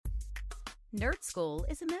Nerd School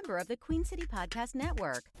is a member of the Queen City Podcast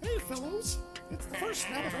Network. Hey, fellows. It's the first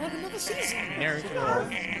night of another season. Nerds roll.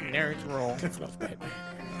 Nerds roll.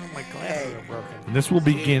 Oh, my glasses are broken. And this will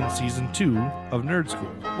begin season 2 of Nerd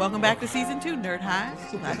School. Welcome back to season 2, Nerd High.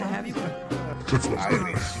 Glad to have you.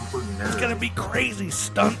 It's gonna be crazy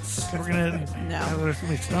stunts. We're gonna there's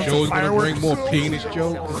gonna be stunts. Joe's gonna bring more penis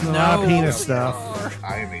jokes. There's a lot of penis stuff.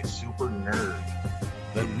 I am a super nerd.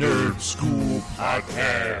 The Nerd School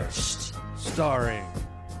Podcast. Starring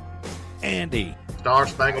Andy, Star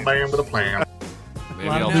Spangled Man with a plan. Maybe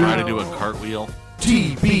I'll try to do a cartwheel.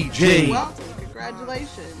 TBJ, Well,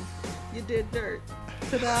 congratulations. You did dirt.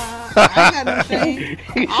 Ta-da. I ain't got no shame.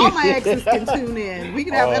 All my exes can tune in. We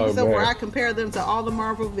can have an episode where I compare them to all the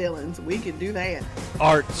Marvel villains. We can do that.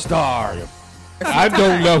 Art Star, I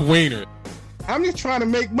don't love Wiener. I'm just trying to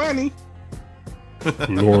make money.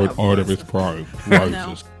 Lord Artemis Prime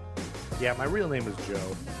rises. Yeah, my real name is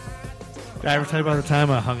Joe. Did I ever tell you about the time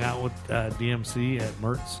I hung out with DMC at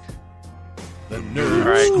Mertz? The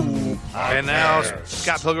Nerd School Podcast. And now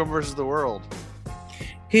Scott Pilgrim versus the World.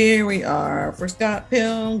 Here we are for Scott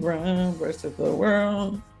Pilgrim versus the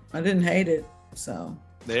World. I didn't hate it, so.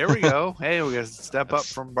 There we go. Hey, we got to step up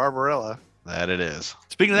from Barbarella. That it is.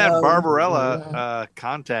 Speaking of that, Barbarella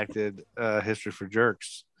contacted History for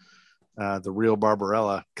Jerks. The real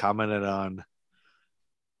Barbarella commented on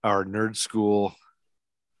our Nerd School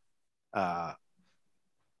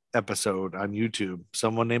episode on YouTube.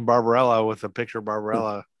 Someone named Barbarella with a picture of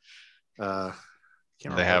Barbarella. Do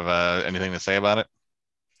they have anything to say about it?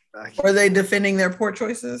 Were they defending their poor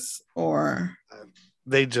choices, or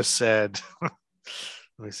They just said, let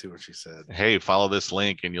me see what she said. Hey, follow this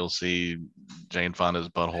link and you'll see Jane Fonda's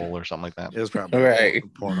butthole or something like that. It was probably a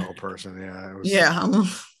porno person. Yeah. It was, yeah?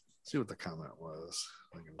 See what the comment was.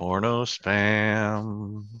 Porno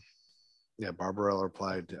spam. Yeah, Barbarella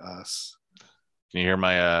replied to us. Can you hear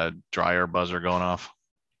my dryer buzzer going off?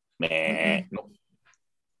 I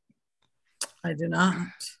do not.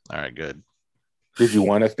 All right, good. Did you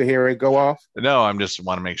want us to hear it go off? No, I'm just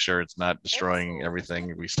want to make sure it's not destroying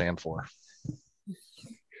everything we stand for.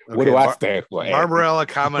 What do I stand for? Barbarella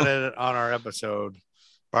commented on our episode.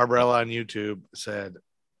 Barbarella on YouTube said,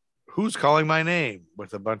 "Who's calling my name?"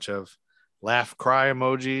 with a bunch of laugh cry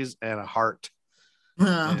emojis and a heart.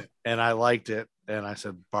 And I liked it. And I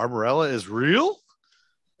said, Barbarella is real?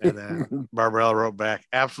 And then Barbarella wrote back,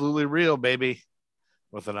 absolutely real, baby,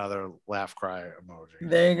 with another laugh cry emoji.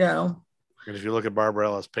 There you go. And if you look at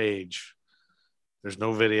Barbarella's page, there's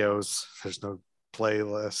no videos, there's no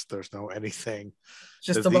playlist, there's no anything.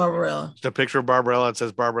 Just the Barbarella. Just a picture of Barbarella. It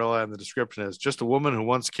says Barbarella, and the description is just a woman who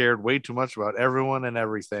once cared way too much about everyone and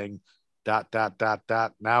everything. ...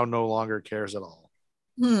 Now no longer cares at all.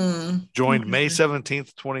 Joined May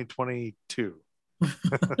 17th, 2022.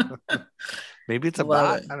 Maybe it's a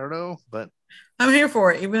bot. I don't know, but I'm here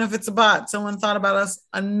for it. Even if it's a bot, someone thought about us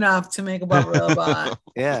enough to make a Barbarella bot.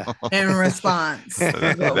 Yeah. In response.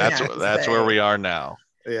 That's where we are now.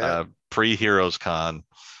 Yeah. Pre-Heroes Con.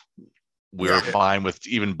 We're fine with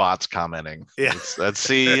even bots commenting. Yeah. Let's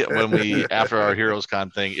see when we, after our Heroes Con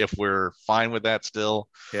thing, if we're fine with that still.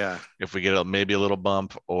 Yeah. If we get maybe a little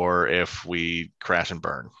bump, or if we crash and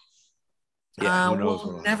burn. Yeah.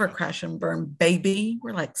 We'll never crash and burn, baby.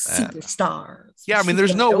 We're like superstars. Yeah. I mean,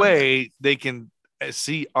 there's no way they can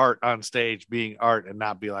see Art on stage being Art and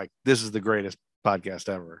not be like, this is the greatest podcast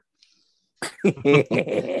ever.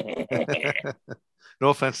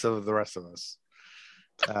 No offense to the rest of us.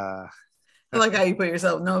 I like how you put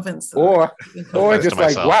yourself. No offense. Or just like,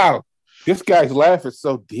 myself. wow, this guy's laugh is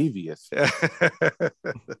so devious.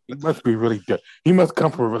 He must be really dark. He must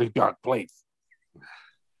come from a really dark place.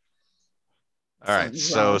 All right.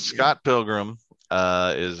 So Scott Pilgrim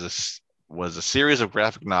was a series of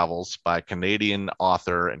graphic novels by Canadian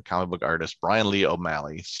author and comic book artist Brian Lee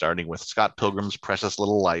O'Malley, starting with Scott Pilgrim's Precious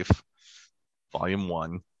Little Life, Volume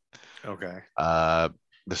 1. Okay.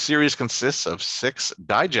 The series consists of 6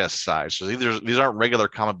 digest size. So these aren't regular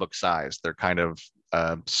comic book size. They're kind of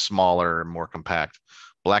smaller, more compact,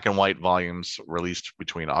 black and white volumes released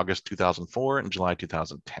between August 2004 and July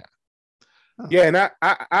 2010. Yeah, and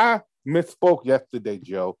I misspoke yesterday,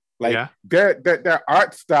 Joe. Like their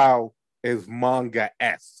art style is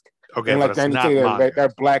manga-esque. Okay, and but like it's not manga.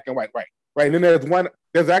 they're black and white, right? And then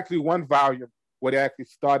there's actually one volume where they actually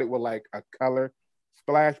started with like a color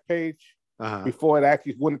splash page. Before it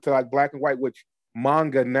actually went into like black and white, which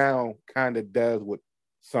manga now kind of does with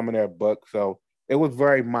some of their books. So it was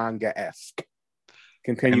very manga-esque.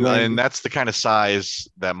 Continue. And that's the kind of size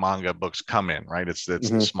that manga books come in, right? It's the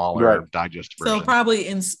smaller digest version. So probably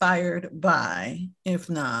inspired by, if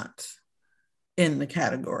not in the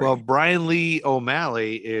category. Well, Brian Lee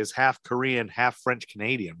O'Malley is half Korean, half French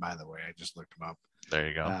Canadian, by the way. I just looked him up. There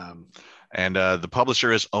you go. And the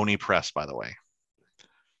publisher is Oni Press, by the way.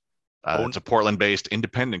 It's a Portland-based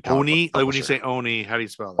independent comic Oni. book Like when you publisher. say Oni, how do you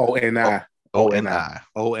spell that? O-N-I. ONI.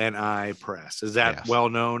 ONI Press. Is that well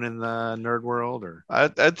known in the nerd world, or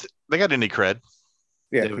they got indie cred?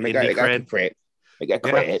 Yeah, they got cred. They got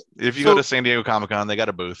cred. If you go to San Diego Comic-Con, they got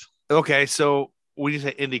a booth. Okay, so when you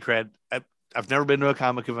say indie cred, I've never been to a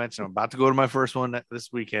comic convention. I'm about to go to my first one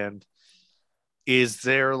this weekend. Is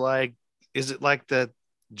it like the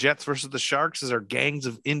Jets versus the Sharks? Is there gangs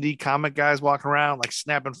of indie comic guys walking around like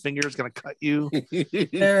snapping fingers, gonna cut you?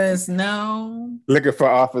 There is no looking for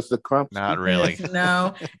Officer Crump. Not really.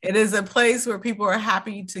 No, it is a place where people are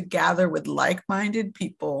happy to gather with like-minded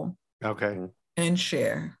people. Okay. And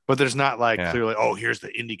share. But there's not clearly, here's the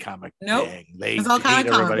indie comic gang. There's all kind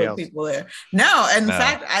of comic book people there. No, in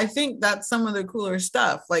fact, I think that's some of the cooler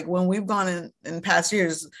stuff. Like when we've gone in past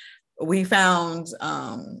years, we found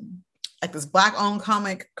like this Black-owned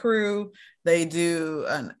comic crew. They do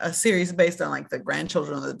a series based on like the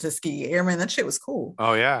grandchildren of the Tuskegee Airmen. That shit was cool.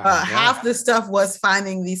 Oh yeah. Half the stuff was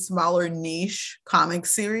finding these smaller niche comic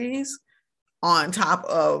series on top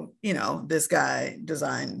of, this guy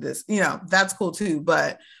designed this, that's cool too.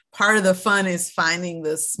 But part of the fun is finding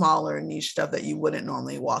the smaller niche stuff that you wouldn't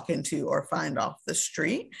normally walk into or find off the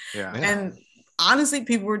street. Yeah. And honestly,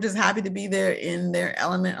 people were just happy to be there in their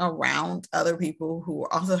element around other people who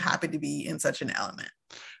were also happy to be in such an element.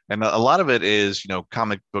 And a lot of it is,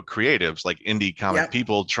 comic book creatives, like indie comic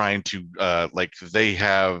people trying to,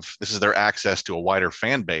 this is their access to a wider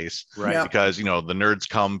fan base, right? Yep. Because, the nerds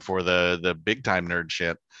come for the big time nerd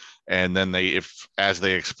shit. And then as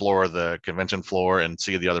they explore the convention floor and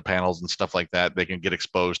see the other panels and stuff like that, they can get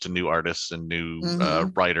exposed to new artists and new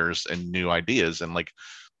writers and new ideas and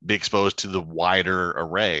be exposed to the wider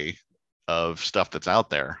array of stuff that's out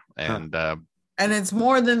there. And it's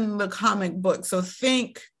more than the comic book. So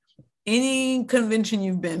think any convention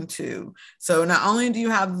you've been to. So not only do you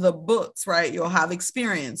have the books, right? You'll have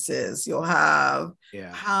experiences. You'll have,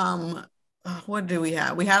 what do we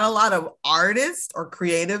have? We had a lot of artists or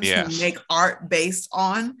creatives who make art based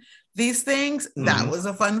on these things. That was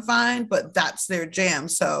a fun find, but that's their jam.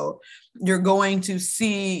 So you're going to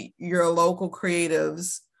see your local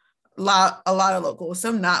creatives, a lot of local,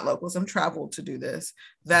 some not local, some traveled to do this,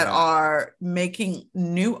 that are making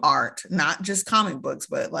new art, not just comic books,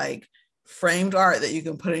 but like framed art that you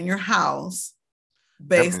can put in your house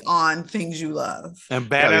based on things you love. And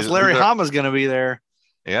badass Larry Hama's going to be there.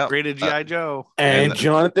 Yeah. Created G.I. Joe. And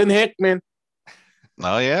Jonathan Hickman.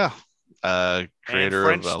 Oh, yeah.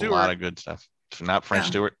 Creator of a lot of good stuff. Not French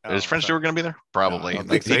Stewart. Is French Stewart going to be there? Probably.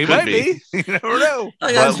 He might be. You never know.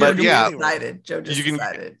 But excited. Joe just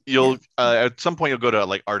excited. You'll at some point you'll go to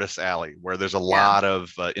like Artist Alley where there's a lot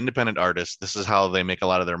of independent artists. This is how they make a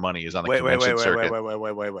lot of their money is on the convention circuit.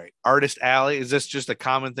 Wait. Artist Alley, is this just a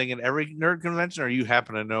common thing in every nerd convention, or you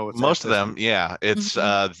happen to know? Most of them, yeah. It's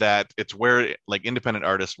that it's where like independent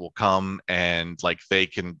artists will come and like they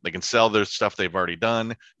can sell their stuff they've already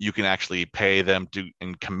done. You can actually pay them to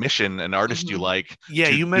and commission an artist you like. Yeah,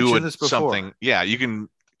 you mentioned this before. Something. Yeah, you can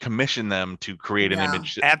commission them to create an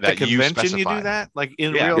image at the convention. You do that like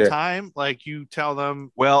in real time. Like you tell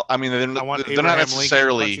them. Well, I mean, they're not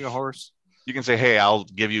necessarily a horse. You can say, "Hey, I'll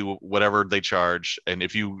give you whatever they charge." And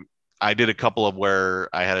I did a couple of where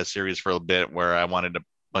I had a series for a bit where I wanted a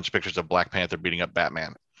bunch of pictures of Black Panther beating up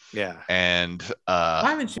Batman. Yeah, and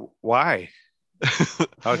why? Why?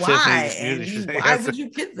 Why would you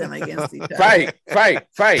pit them against each other? Fight.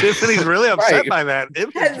 Tiffany's really upset by that.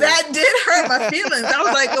 That did hurt my feelings. I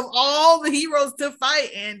was like, of all the heroes to fight,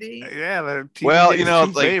 Andy. Yeah. Well,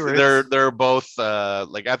 they're both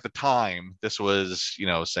like at the time. This was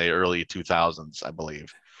say early 2000s, I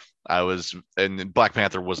believe. And Black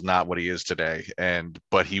Panther was not what he is today,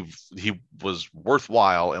 but he was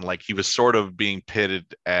worthwhile, and like he was sort of being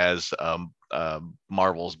pitted as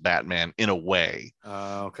Marvel's Batman in a way.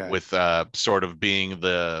 Okay. With sort of being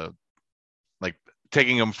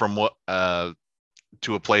taking him from what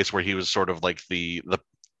to a place where he was sort of like the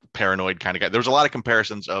paranoid kind of guy. There was a lot of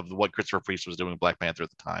comparisons of what Christopher Priest was doing with Black Panther at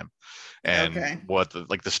the time, and what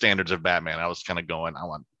the standards of Batman. I was kind of going, I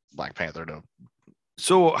want Black Panther to.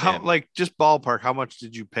 So just ballpark, how much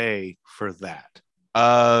did you pay for that?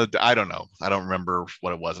 I don't know. I don't remember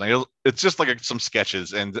what it was. And it's just like some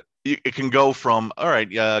sketches, and it can go from, all right,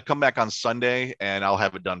 come back on Sunday and I'll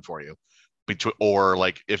have it done for you. Or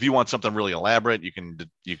like, if you want something really elaborate, you can.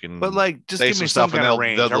 But like, just give me some kind of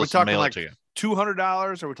range. Are we talking like $200?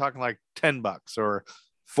 Or are we talking like $10 or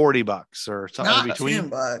 $40 or something Not in between.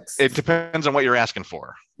 $10. It depends on what you're asking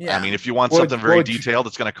for. Yeah. I mean, if you want something very detailed,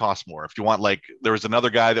 it's going to cost more. If you want, like, there was another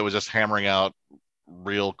guy that was just hammering out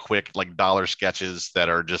real quick, like dollar sketches that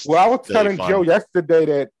are just. Well, I was really telling fun. Joe yesterday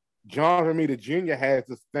that John Romita Jr. has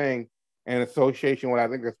this thing in association with, I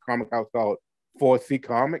think it's comic house called 4C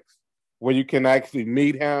Comics, where you can actually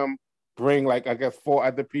meet him, bring like, I guess, 4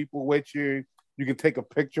 other people with you. You can take a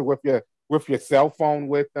picture with your cell phone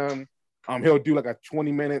with him. He'll do like a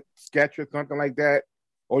 20-minute sketch or something like that.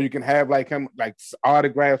 Or you can have like him like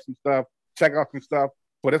autograph some stuff, check out some stuff,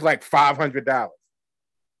 but it's like $500.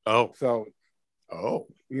 Oh. So,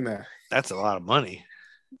 you know. That's a lot of money.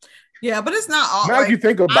 Yeah, but it's not all. Now that you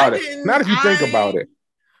think about it. Now that you think about it.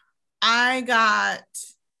 I got,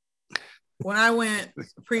 when I went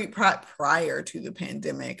prior to the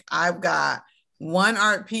pandemic, I've got one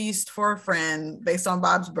art piece for a friend based on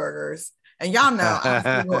Bob's Burgers. And y'all know I'm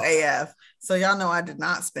single AF. So y'all know I did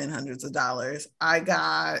not spend hundreds of dollars. I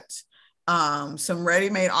got some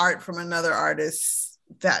ready-made art from another artist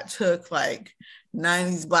that took like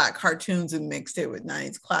 90s Black cartoons and mixed it with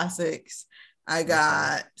 90s classics. I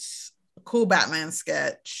got a cool Batman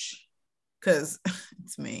sketch because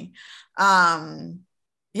it's me.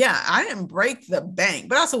 Yeah, I didn't break the bank,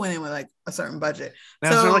 but I also went in with like a certain budget.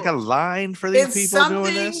 Now, is there like a line for these people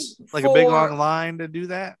doing this? Like a big long line to do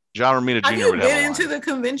that? John Romita Jr. Have you would have been a into line. the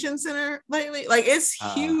convention center lately? Like it's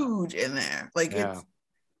huge in there. Like it's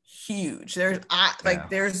huge.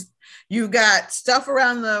 There's you got stuff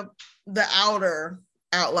around the outer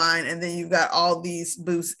outline, and then you've got all these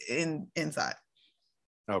booths inside.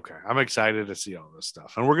 Okay, I'm excited to see all this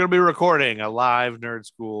stuff, and we're going to be recording a live Nerd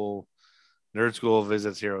School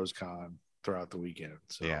visits Heroes Con throughout the weekend.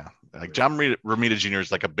 So yeah, like John Romita Jr.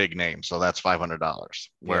 is like a big name, so that's $500.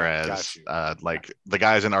 Whereas like the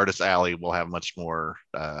guys in Artist Alley will have much more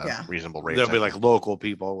reasonable rates. They'll be like local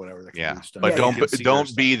people, whatever. That can do stuff. But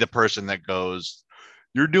don't be the person that goes,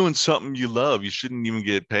 you're doing something you love. You shouldn't even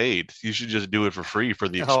get paid. You should just do it for free for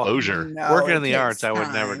the exposure. No, working in the arts, I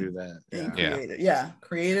would never do that.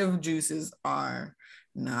 Creative juices are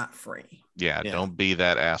not free. Yeah, don't be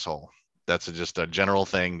that asshole. That's just a general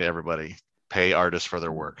thing to everybody. Pay artists for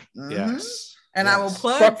their work. Mm-hmm. Yes. And I will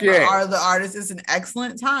plug for the artists. It's an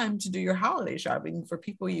excellent time to do your holiday shopping for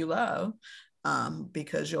people you love,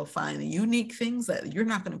 because you'll find unique things that you're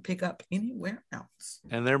not going to pick up anywhere else.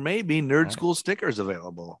 And there may be Nerd School stickers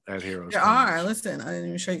available at Heroes. There are. Listen, I didn't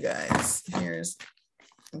even show you guys.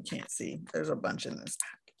 You can't see. There's a bunch in this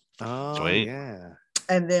pack. Oh, sweet. Yeah.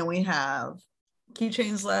 And then we have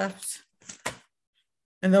keychains left.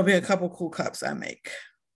 And there'll be a couple cool cups I make.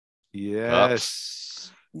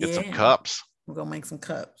 Yes. Get some cups. We're going to make some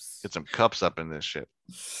cups. Get some cups up in this shit.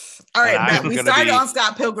 All right, we started on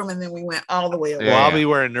Scott Pilgrim and then we went all the way over. Well, I'll be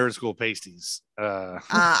wearing Nerd School pasties. You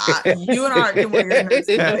and Art can wear your Nerd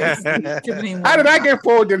School pasties. How did I get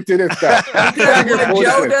pulled into this stuff? Because what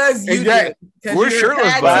Joe does, you do. We're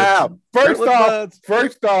shirtless, wow.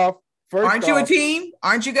 First off, aren't you a team?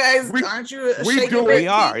 Aren't you guys? Aren't you? We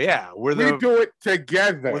are. Yeah, we do it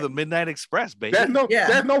together. We're the Midnight Express, baby.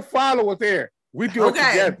 There's no followers here. We do it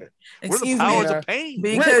together. Excuse we're the powers me, of pain.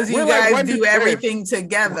 because you guys do everything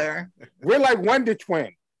together. We're like Wonder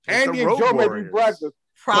Twins. Andy and Joe may be brothers.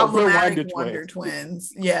 Problematic Wonder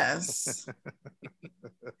Twins. Yes.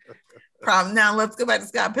 Now let's go back to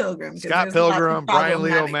Scott Pilgrim. Scott Pilgrim, Brian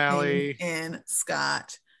Lee O'Malley, and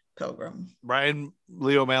Scott Pilgrim. Brian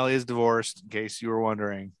Lee O'Malley is divorced, in case you were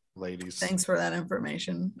wondering, ladies. Thanks for that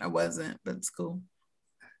information. I wasn't, but it's cool.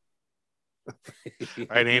 All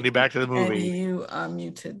right, Andy, back to the movie. Andy, you are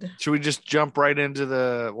muted. Should we just jump right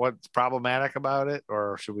into what's problematic about it,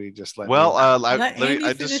 or should we just let? Let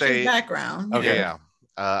me just say background. Okay, yeah.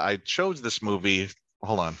 I chose this movie.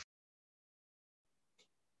 Hold on.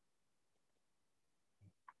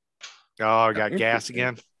 Oh, I got gas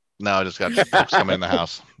again. No, I just got folks coming in the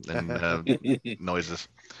house and noises.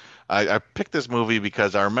 I picked this movie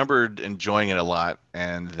because I remembered enjoying it a lot,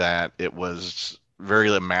 and that it was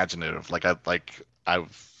very imaginative. Like I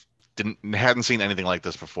hadn't seen anything like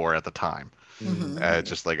this before at the time. Mm-hmm.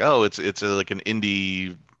 Just like, oh, it's like an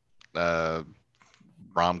indie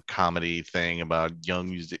rom comedy thing about young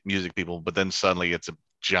music people, but then suddenly it's a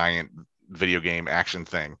giant video game action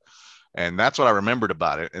thing, and that's what I remembered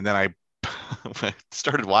about it. And then I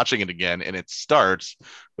started watching it again, and it starts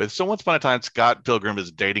with "So Once Upon a Time, Scott Pilgrim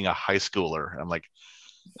is dating a high schooler." I'm like,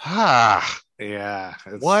 yeah,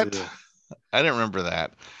 what? I didn't remember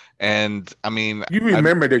that. And I mean, you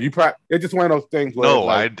remember that? You probably it's just one of those things where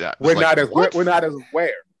we're not as aware. We're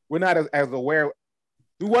not as aware.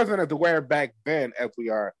 We wasn't as aware back then as we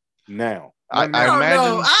are now. I don't imagine.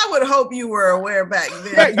 know. I would hope you were aware back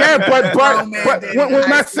then. but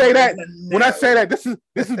when I say that, this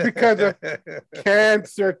is because of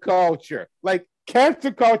cancer culture. Like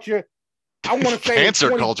cancer culture, I want to say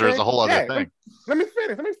cancer culture is a whole other thing. Let me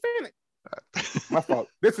finish. My fault.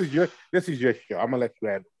 This is your show. I'm gonna let you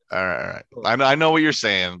have it. All right. I know what you're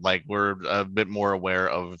saying. Like we're a bit more aware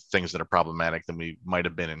of things that are problematic than we might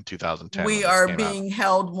have been in 2010. We are being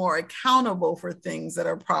held more accountable for things that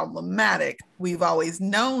are problematic. We've always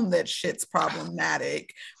known that shit's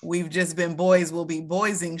problematic. We've just been boys will be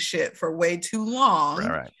boysing shit for way too long.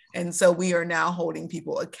 Right. And so we are now holding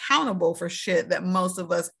people accountable for shit that most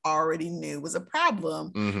of us already knew was a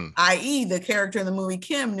problem. Mm-hmm. I.e., the character in the movie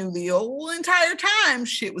Kim knew the whole entire time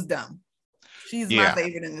shit was dumb. She's my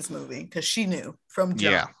favorite in this movie because she knew from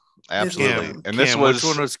jump. Yeah, absolutely. Kim, and this was which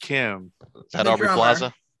one was Kim? Is that Aubrey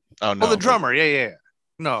Plaza? Oh no, the drummer. Yeah.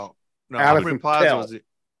 No. Aubrey Plaza was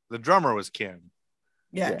the drummer was Kim.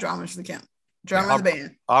 Yeah, drummer's the Kim. Drummer of the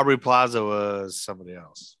band. Aubrey Plaza was somebody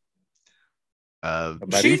else.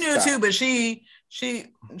 She knew too, but she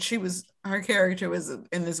was her character was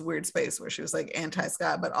in this weird space where she was like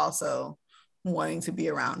anti-Scott, but also wanting to be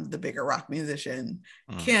around the bigger rock musician.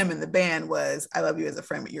 Kim in the band was, I love you as a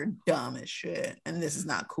friend, but you're dumb as shit, and this is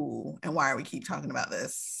not cool. And why are we keep talking about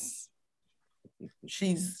this?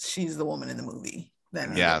 She's the woman in the movie.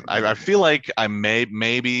 I feel like I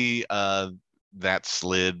maybe that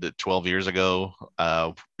slid 12 years ago,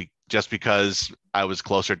 just because I was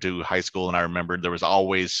closer to high school, and I remembered there was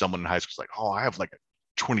always someone in high school like, oh, I have like a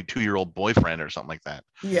 22-year-old boyfriend or something like that.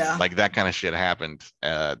 Yeah, like that kind of shit happened.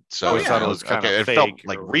 So I thought it was kind of it felt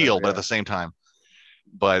like real, but at the same time,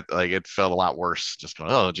 but like it felt a lot worse. Just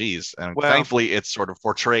going, oh geez. And thankfully, it's sort of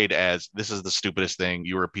portrayed as this is the stupidest thing.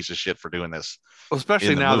 You were a piece of shit for doing this. Well,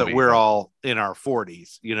 especially now that we're all in our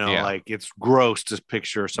 40s. Like it's gross to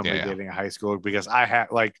picture somebody dating a high schooler, because I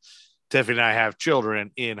have like Tiffany and I have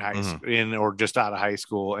children in high school, or just out of high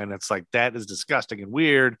school, and it's like that is disgusting and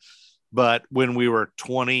weird. But when we were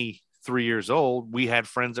 23 years old, we had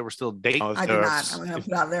friends that were still dating. I did not. I'm going to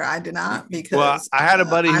put out there. I did not, because I had a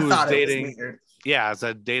buddy who was dating. I was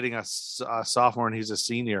dating a sophomore, and he's a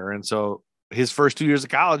senior, and so his first 2 years of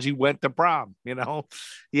college, he went to prom. He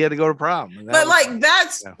had to go to prom. But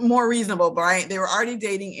that's more reasonable, right? They were already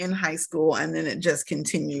dating in high school, and then it just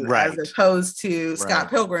continued. As opposed to Scott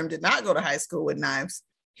Pilgrim did not go to high school with knives.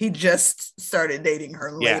 He just started dating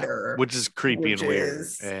her later, which is creepy and weird,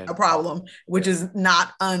 and a problem, which is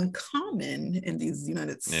not uncommon in these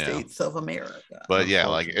United States of America. But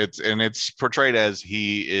it's portrayed as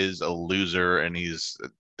he is a loser, and he's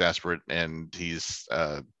desperate, and he's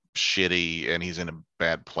shitty, and he's in a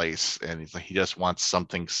bad place, and he just wants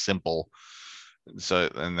something simple. So,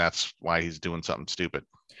 and that's why he's doing something stupid.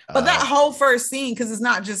 But that whole first scene, because it's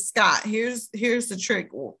not just Scott. Here's the trick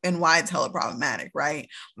and why it's hella problematic, right?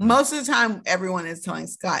 Most of the time, everyone is telling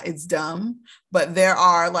Scott it's dumb, but there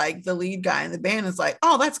are like the lead guy in the band is like,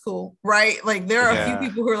 oh, that's cool, right? Like there are a few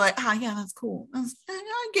people who are like, oh yeah, that's cool. I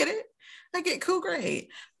get it. I get cool, great.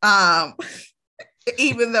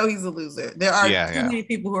 Even though he's a loser, there are too many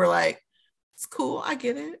people who are like, it's cool, I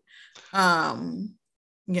get it. And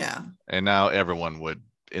now everyone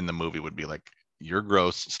in the movie would be like, you're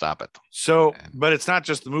gross, stop it. So, but it's not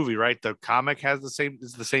just the movie, right? The comic has the same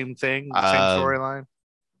thing, the same storyline.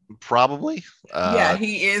 Probably.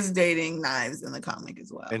 He is dating Knives in the comic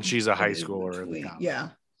as well, and she's a high schooler in the comic. Yeah,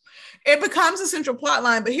 it becomes a central plot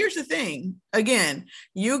line. But here's the thing: again,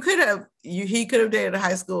 he could have dated a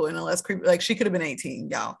high school in a less creepy. Like she could have been 18,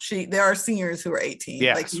 y'all. There are seniors who are 18.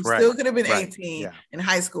 Yes, like he still could have been 18 in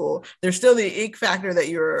high school. There's still the ick factor that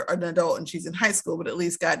you're an adult and she's in high school, but at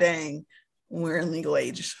least, god dang, we're in legal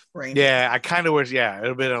age range. Yeah, I kind of wish. Yeah, it would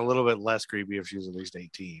have been a little bit less creepy if she was at least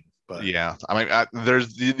 18. But yeah, I mean,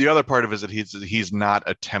 there's the other part of it is that he's not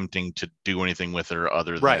attempting to do anything with her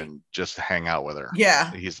other than just hang out with her.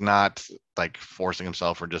 Yeah, he's not like forcing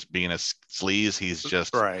himself or just being a sleaze. He's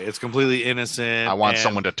just It's completely innocent. I want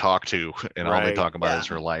someone to talk to, and all they talk about is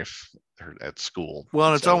her life at school. Well,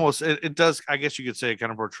 and it's almost it does. I guess you could say it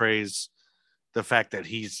kind of portrays the fact that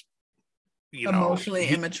he's emotionally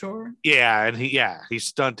immature. Yeah, and he's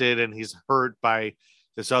stunted and he's hurt by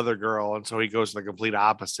this other girl, and so he goes to the complete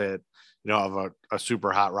opposite, of a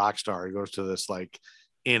super hot rock star. He goes to this like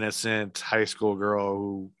innocent high school girl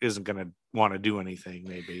who isn't gonna want to do anything,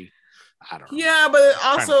 maybe. I don't know. Yeah, but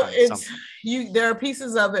also it's something. there are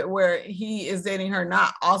pieces of it where he is dating her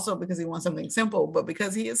not also because he wants something simple, but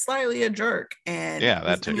because he is slightly a jerk and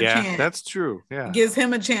that too. Yeah, that's true. Yeah, gives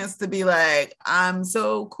him a chance to be like, I'm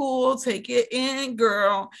so cool, take it in,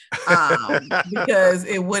 girl. Because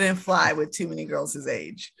it wouldn't fly with too many girls his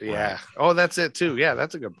age. Yeah. Oh, that's it too. Yeah,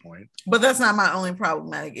 that's a good point. But that's not my only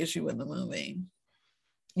problematic issue with the movie.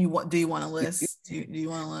 Do you want to list? Do you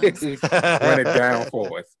want to list? Run it down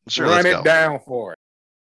for us. Sure, Run let's it go. down for us.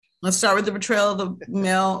 Let's start with the portrayal of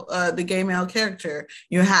the gay male character.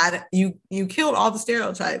 You killed all the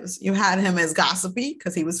stereotypes. You had him as gossipy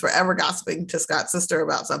because he was forever gossiping to Scott's sister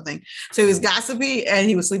about something. So he was gossipy and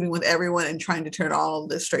he was sleeping with everyone and trying to turn all of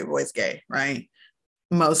the straight boys gay, right?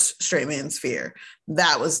 Most straight men's fear.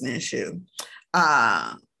 That was an issue.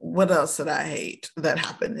 What else did I hate that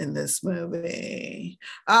happened in this movie?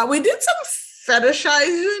 We did some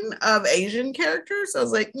fetishizing of Asian characters. I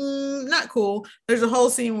was like, not cool. There's a whole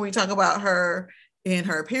scene where we talk about her in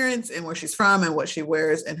her appearance and where she's from and what she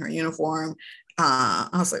wears in her uniform. I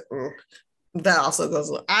was like, ugh. That also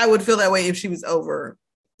goes. I would feel that way if she was over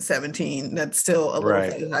 17. That's still a little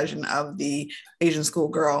fetishizing of the Asian school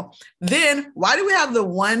girl. Then why do we have the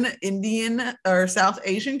one Indian or South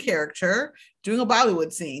Asian character doing a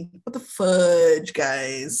Bollywood scene? What the fudge,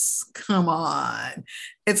 guys? Come on.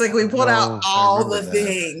 It's like we pulled out all the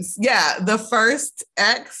things. Yeah, the first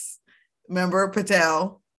ex, remember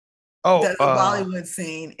Patel, does a Bollywood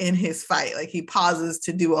scene in his fight. Like he pauses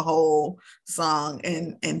to do a whole song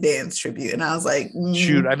and dance tribute. And I was like,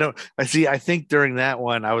 shoot, I think during that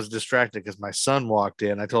one I was distracted because my son walked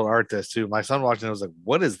in. I told Art this too. My son walked in and I was like,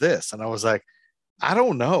 what is this? And I was like, I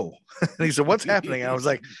don't know. And he said, what's happening? And I was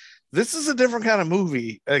like, this is a different kind of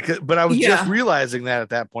movie. But I was just realizing that at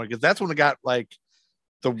that point, because that's when it got like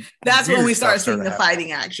that's when we started seeing the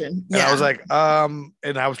fighting action. Yeah. And I was like,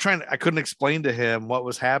 and I couldn't explain to him what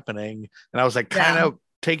was happening. And I was like kind of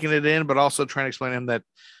taking it in, but also trying to explain to him that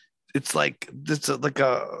it's like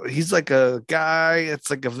he's like a guy,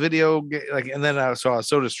 it's like a video game, like, and then I was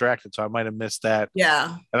so distracted, so I might have missed that.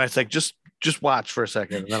 Yeah. And I was like, just watch for a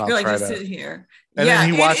second, and then I'll try to sit here. And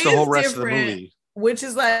then he watched the whole rest of the movie. Which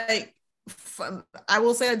is like fun. I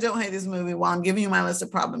will say I don't hate this movie. While I'm giving you my list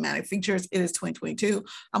of problematic features, it is 2022.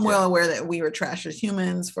 I'm well aware that we were trash as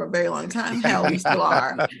humans for a very long time. Hell, we still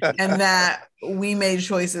are. And that we made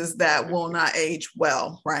choices that will not age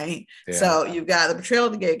well, right? Yeah. So you've got the portrayal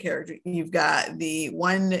of the gay character. You've got the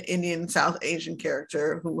one Indian South Asian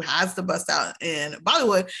character who has to bust out in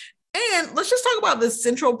Bollywood. And let's just talk about the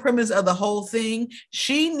central premise of the whole thing.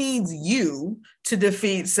 She needs you to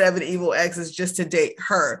defeat 7 evil exes just to date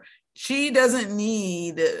her. She doesn't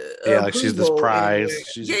need like she's this prize. Anywhere.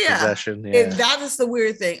 She's a possession. Yeah. That is the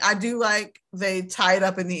weird thing. I do like they tie it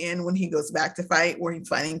up in the end when he goes back to fight, where he's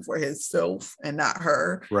fighting for himself and not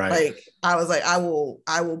her. Right. Like I was like, I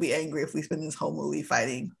will be angry if we spend this whole movie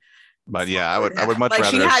fighting. But yeah, I would much rather.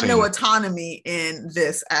 She had no autonomy in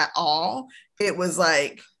this at all. It was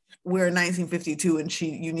like, we're in 1952 and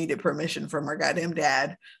you needed permission from her goddamn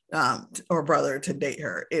dad or brother to date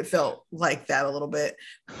her. It felt like that a little bit,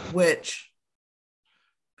 which.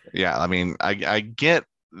 Yeah, I mean, I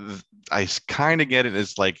kind of get it.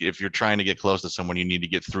 It's like if you're trying to get close to someone, you need to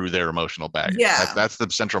get through their emotional baggage. Yeah. That's the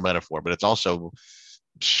central metaphor, but it's also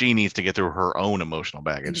she needs to get through her own emotional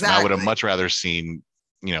baggage. Exactly. And I would have much rather seen,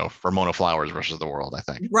 Ramona Flowers versus the world, I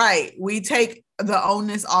think. Right. We take the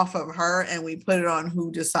onus off of her and we put it on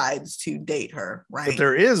who decides to date her. Right. But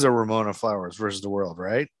there is a Ramona Flowers versus the world,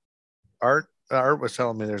 right? Art was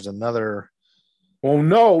telling me there's another. Well,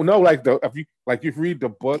 no. Like if you read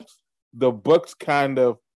the books kind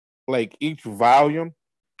of like each volume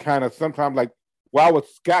kind of sometimes like while with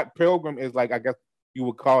Scott Pilgrim is like, I guess you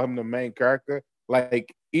would call him the main character.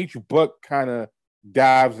 Like each book kind of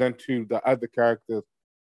dives into the other characters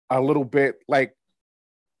a little bit, like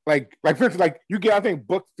for instance, like you get, I think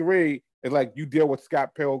book 3 is like you deal with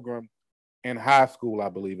Scott Pilgrim in high school, I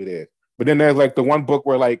believe it is. But then there's like the one book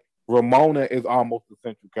where like Ramona is almost the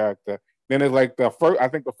central character. Then there's like the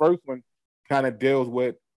first one kind of deals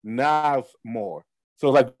with Nas more. So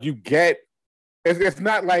like you get, it's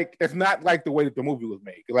not like the way that the movie was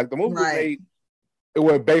made. Like the movie was made,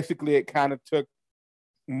 it kind of took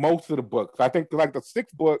most of the books. I think like the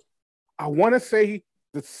 6th book, I want to say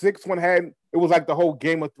the 6th one it was like the whole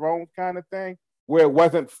Game of Thrones kind of thing where it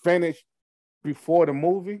wasn't finished before the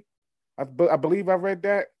movie. I believe I read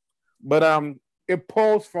that, but it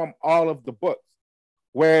pulls from all of the books.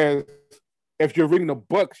 Whereas if you're reading the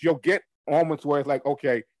books, you'll get moments where it's like,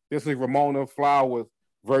 okay, this is Ramona Flowers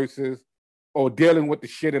versus or dealing with the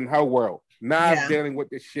shit in her world. Nas dealing with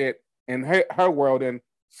the shit in her world, and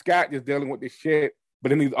Scott just dealing with this shit, but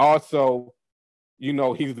then he's also, you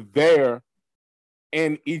know, he's there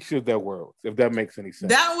in each of their worlds, if that makes any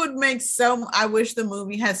sense. That would make I wish the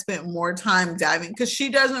movie had spent more time diving, because she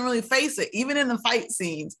doesn't really face it. Even in the fight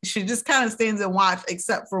scenes, she just kind of stands and watch,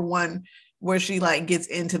 except for one where she like gets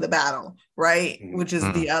into the battle, right? Mm-hmm. Which is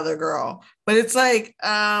the other girl. But it's like,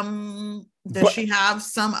 does she have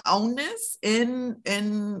some onus in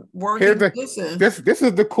working? This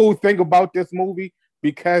is the cool thing about this movie,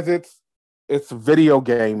 because it's video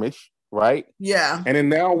game-ish, right? Yeah. And then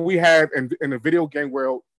now we have in the video game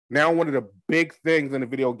world, now one of the big things in the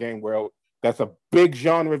video game world that's a big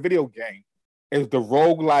genre video game is the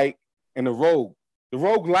roguelike and the rogue. The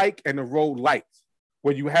roguelike and the roguelites,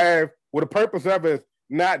 where you have, the purpose of it is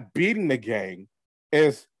not beating the game,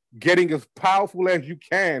 is getting as powerful as you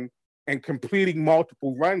can and completing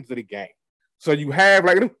multiple runs of the game. So you have,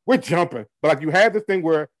 like, we're jumping, but like you have this thing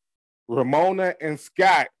where Ramona and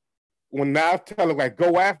Scott, when now tell them like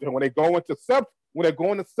go after her, when they're going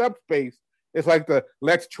to subspace, it's like the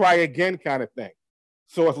let's try again kind of thing.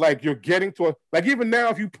 So it's like you're getting to like even now,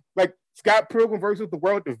 if you like Scott Pilgrim versus the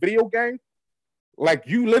World, the video game, like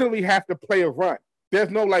you literally have to play a run. There's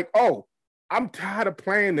no like, oh, I'm tired of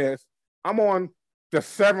playing this. I'm on the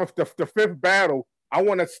fifth battle. I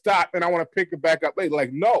want to stop and I want to pick it back up later.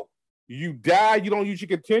 Like, no, you die, you don't usually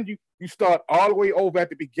continue. You start all the way over at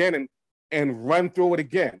the beginning and run through it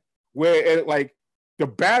again. Where like the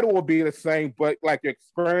battle will be the same, but like your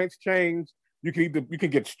experience change. You can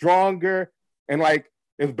get stronger, and like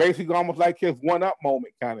it's basically almost like his one-up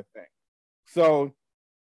moment kind of thing. So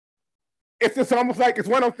it's just almost like it's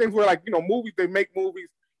one of those things where, like, you know, movies, they make movies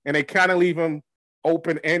and they kind of leave them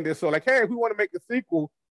open-ended. So like, hey, if we want to make a sequel,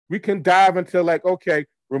 we can dive into like, okay,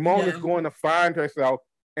 Ramona's going to find herself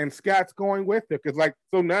and Scott's going with her. Because like,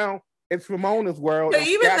 so now it's Ramona's world. But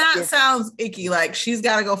even that sounds icky. Like she's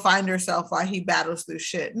got to go find herself while he battles through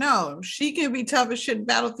shit. No, she can be tough as shit and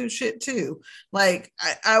battle through shit too. Like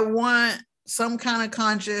I want some kind of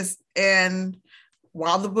conscious, and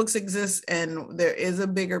while the books exist and there is a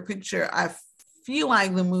bigger picture, I feel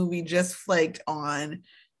like the movie just flaked on.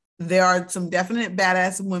 There are some definite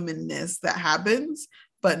badass womenness that happens,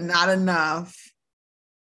 but not enough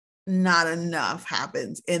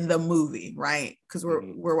happens in the movie, right? Because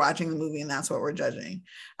we're watching the movie and that's what we're judging.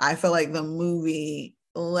 I feel like the movie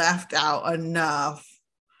left out enough.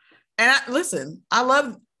 And listen, I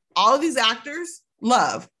love all of these actors.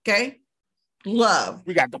 Love.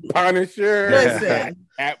 We got the Punisher. Listen,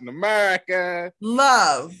 Captain America.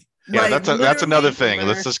 Love. Yeah, like, that's another thing.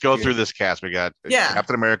 Let's just go through this cast. We got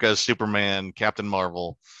Captain America, Superman, Captain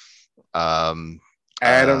Marvel,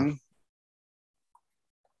 Adam.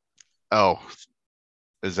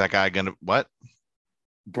 Is that guy gonna what?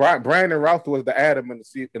 Brandon Routh was the Adam in the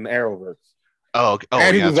Arrowverse.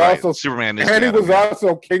 And he was also Superman. And he was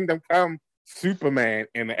also Kingdom Come Superman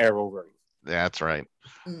in the Arrowverse. Yeah, that's right.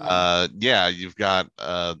 You've got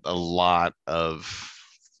a lot of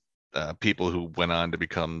people who went on to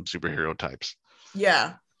become superhero types.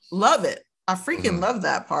 Yeah, love it. I freaking love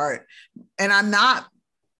that part. And I'm not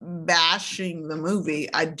bashing the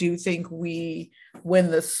movie. I do think when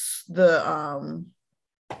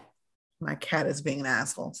my cat is being an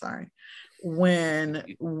asshole, sorry.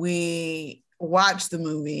 When we watch the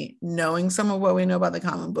movie, knowing some of what we know about the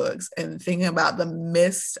comic books and thinking about the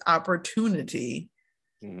missed opportunity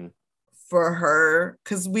for her,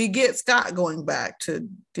 because we get Scott going back to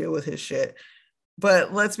deal with his shit.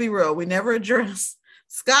 But let's be real, we never address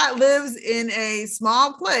Scott lives in a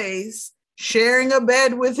small place sharing a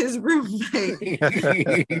bed with his roommate.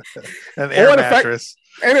 An air mattress.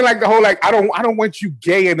 And then like the whole like, I don't want you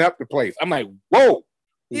gaying up the place. I'm like, whoa,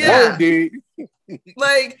 dude.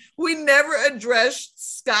 Like we never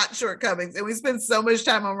addressed Scott's shortcomings, and we spend so much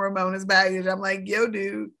time on Ramona's baggage. I'm like, yo,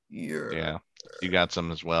 dude, you got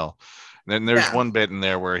some as well. And then there's one bit in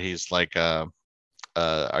there where he's like, are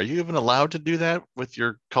you even allowed to do that with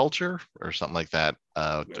your culture or something like that?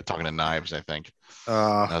 Talking to Knives, I think.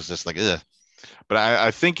 I was just like, ugh. But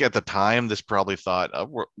I think at the time, this probably thought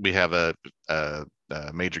we have a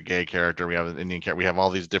major gay character, we have an Indian character,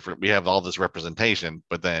 we have all this representation.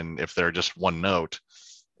 But then if they're just one note,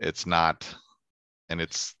 it's not, and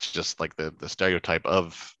it's just like the stereotype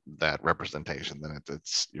of that representation. Then it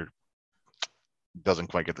doesn't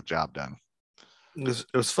quite get the job done. It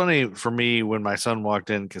was funny for me when my son walked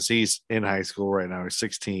in, because he's in high school right now. He's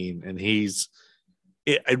 16, and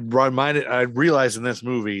I realized in this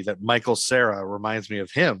movie that Michael Cera reminds me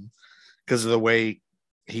of him because of the way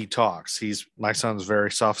he talks. My son's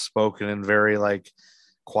very soft spoken and very like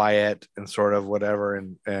quiet and sort of whatever.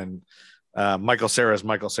 And Michael Cera is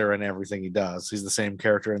Michael Cera in everything he does. He's the same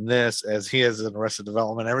character in this as he is in Arrested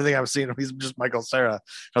Development. Everything I've seen him, he's just Michael Cera.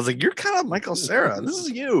 I was like, you're kind of Michael Cera. This is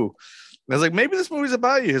you. And I was like, maybe this movie's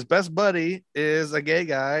about you. His best buddy is a gay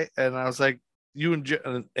guy, and I was like, you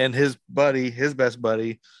and his best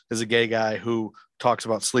buddy is a gay guy who talks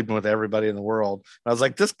about sleeping with everybody in the world. And I was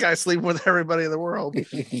like, this guy's sleeping with everybody in the world.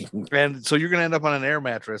 And so you're gonna end up on an air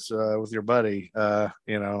mattress with your buddy. It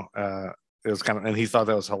was kind of, and he thought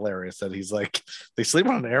that was hilarious that he's like, they sleep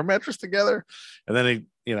on an air mattress together. And then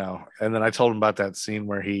and then I told him about that scene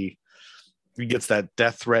where he gets that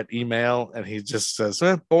death threat email and he just says,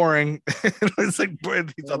 boring. It's like,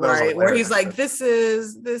 he thought that was where he's like, this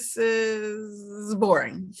is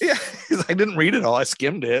boring. Yeah. He's like, I didn't read it all. I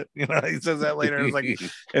skimmed it. He says that later. It's like,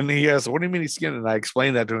 and he goes, what do you mean he skimmed it? And I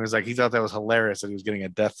explained that to him. He's like, he thought that was hilarious that he was getting a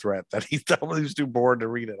death threat, that he thought he was too bored to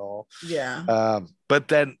read it all. Yeah. But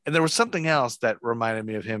then, and there was something else that reminded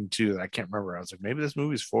me of him too, that I can't remember. I was like, maybe this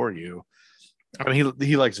movie's for you. I mean,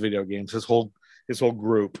 he likes video games. His whole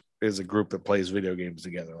group is a group that plays video games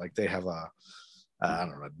together. Like they have a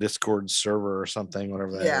Discord server or something,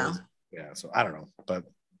 whatever that is. Yeah. So I don't know, but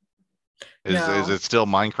is it still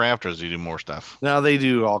Minecraft or does he do more stuff? No, they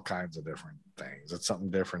do all kinds of different things. It's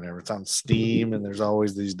something different. It's on Steam, and there's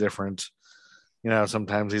always these different,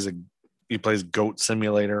 sometimes he plays Goat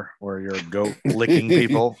Simulator where you're a goat licking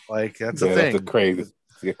people. Like that's a thing. That's crazy.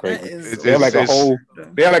 They have like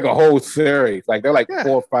a whole series. Like they're like 4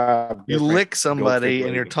 or 5. You lick somebody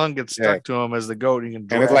and your tongue gets stuck to them as the goat. You can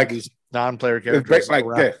drag it's like these non-player characters like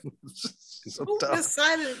around. So who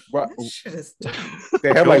decided this shit is dumb?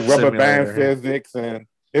 They have like rubber band physics, and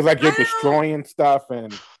it's like you're destroying stuff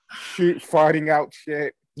and farting out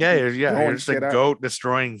shit. Yeah, you're just a goat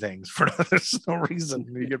destroying things for there's no reason.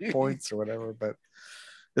 You get points or whatever, but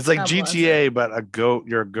it's like GTA, but a goat.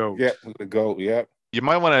 You're a goat. Yeah, the goat. Yeah. You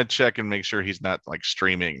might want to check and make sure he's not like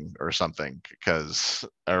streaming or something,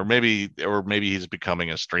 or maybe he's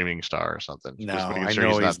becoming a streaming star or something. No, I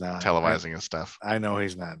know he's not televising his stuff. I know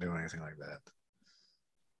he's not doing anything like that.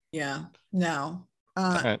 Yeah, no.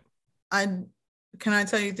 Right. Can I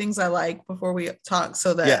tell you things I like before we talk,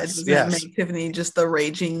 so that it doesn't make Tiffany just the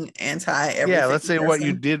raging anti-everything? Yeah, let's say what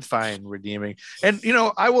you did find redeeming. And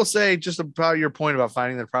I will say, just about your point about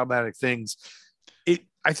finding the problematic things,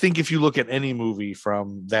 I think if you look at any movie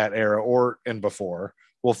from that era and before,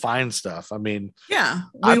 we'll find stuff. I mean, yeah,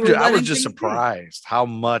 I was just surprised how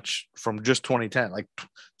much from just 2010. Like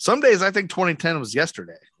some days I think 2010 was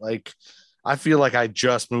yesterday. Like I feel like I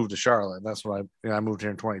just moved to Charlotte. That's what I moved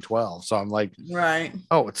here in 2012. So I'm like, right.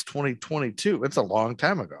 Oh, it's 2022. It's a long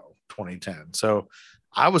time ago, 2010. So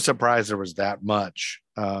I was surprised there was that much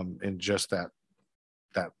in just that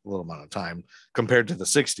little amount of time compared to the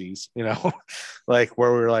 60s, like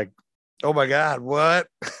where we were like, oh my God, what?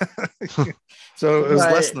 So it was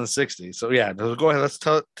less than the 60s. So yeah, go ahead. Let's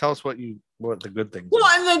tell us what the good things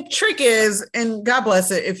are. And the trick is, and God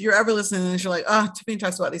bless it, if you're ever listening and you're like, oh, Tiffany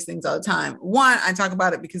talks about these things all the time. One, I talk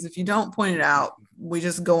about it because if you don't point it out, we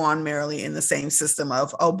just go on merrily in the same system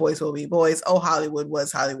of, oh, boys will be boys. Oh, Hollywood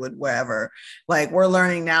was Hollywood, wherever. Like we're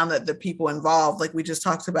learning now that the people involved, like we just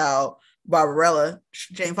talked about, Barbarella,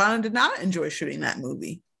 Jane Fonda did not enjoy shooting that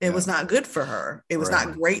movie. It was not good for her. It was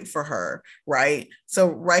not great for her, right? So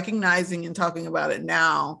recognizing and talking about it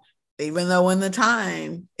now, even though in the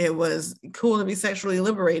time it was cool to be sexually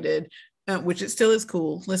liberated, which it still is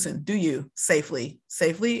cool. Listen, do you safely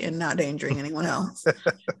and not endangering anyone else.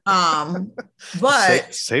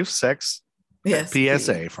 But safe sex. Yes.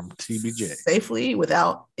 PSA from TBJ. Safely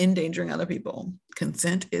without endangering other people.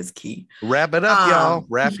 Consent is key. Wrap it up, y'all.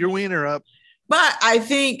 Wrap your wiener up. But I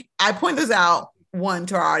think I point this out, one,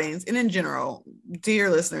 to our audience, and in general,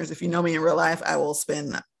 dear listeners, if you know me in real life, I will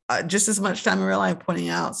spend just as much time in real life pointing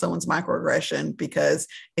out someone's microaggression, because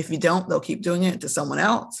if you don't, they'll keep doing it to someone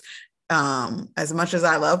else. As much as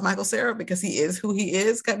I love Michael Cera because he is who he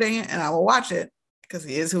is, god dang it, and I will watch it because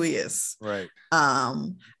he is who he is. Right.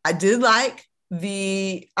 I did like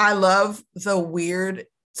I love the weird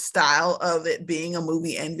style of it being a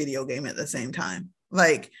movie and video game at the same time.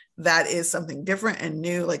 Like that is something different and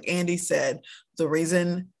new. Like Andy said, the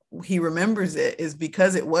reason he remembers it is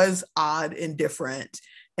because it was odd and different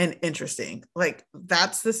and interesting. Like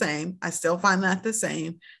that's the same. I still find that the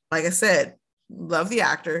same. Like I said, love the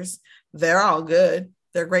actors. They're all good.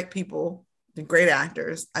 They're great people. They're great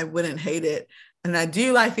actors. I wouldn't hate it. And I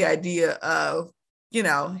do like the idea of,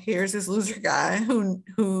 here's this loser guy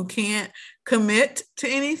who can't commit to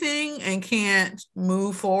anything and can't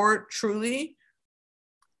move forward truly.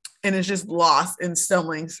 And is just lost and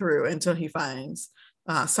stumbling through until he finds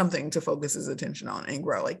something to focus his attention on and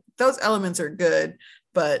grow. Like those elements are good,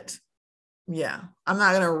 but Yeah, I'm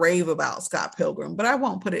not gonna rave about Scott Pilgrim, but I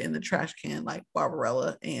won't put it in the trash can like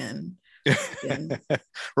Barbarella and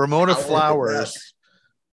Ramona Flowers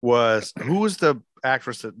was, who was the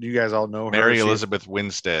actress that you guys all know? Mary Elizabeth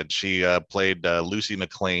Winstead. She played Lucy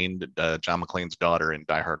McLean, John McClane's daughter in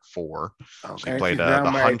Die Hard 4. Okay. She played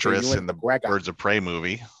the Huntress in the Birds of Prey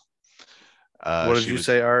movie. What did you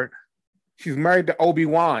say, Art? She's married to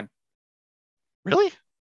Obi-Wan. Really?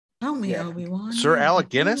 Tell me, Obi-Wan. Sir Alec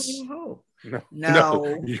Guinness?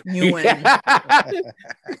 No. Ewan. I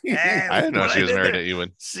didn't know she was married to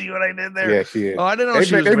Ewan. See what I did there? Yeah, she is. Oh, I didn't know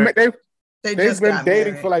she was married. They've been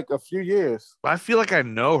dating for like a few years. I feel like I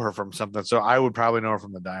know her from something, so I would probably know her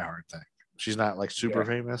from the Die Hard thing. She's not like super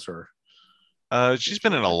famous, or she's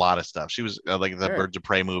been in a lot of stuff. She was like the Birds of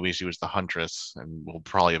Prey movie. She was the Huntress, and we'll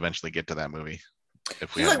probably eventually get to that movie.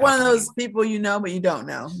 She's like one of those people you know, but you don't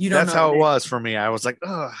know. You don't. That's how it was for me. I was like,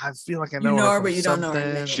 oh, I feel like I know her, but you don't know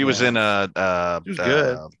her name. She was in she was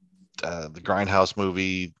good. The Grindhouse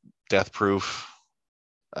movie, Death Proof,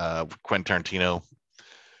 Quentin Tarantino.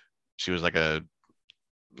 She was like in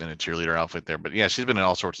a cheerleader outfit there, but yeah, she's been in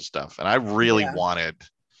all sorts of stuff. And I really wanted,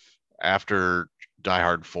 after Die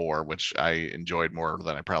Hard 4, which I enjoyed more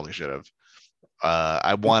than I probably should have,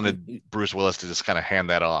 I wanted Bruce Willis to just kind of hand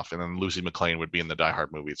that off, and then Lucy McLean would be in the Die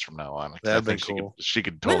Hard movies from now on. That'd been cool. She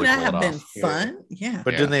could totally pull it off. Wouldn't that have been fun? Yeah.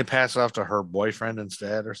 But didn't they pass it off to her boyfriend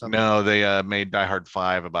instead or something? No, they made Die Hard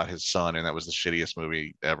 5 about his son, and that was the shittiest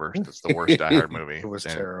movie ever. It's the worst Die Hard movie. It was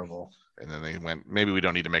terrible. And then they went, maybe we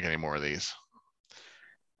don't need to make any more of these.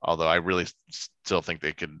 Although I really still think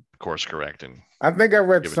they could course correct. And I think I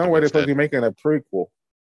read somewhere they're supposed to be making a prequel,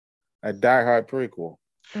 a Die Hard prequel.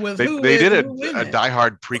 They did a Die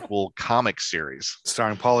Hard prequel comic series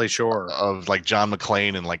starring Pauly Shore of like John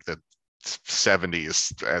McClane in like the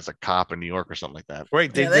 70s as a cop in New York or something like that.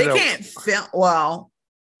 Wait, they can't film. Well,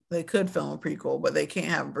 they could film a prequel, but they can't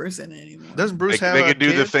have Bruce in it anymore. Does Bruce have? They could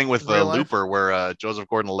do the thing with Looper, where Joseph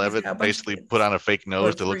Gordon-Levitt basically put on a fake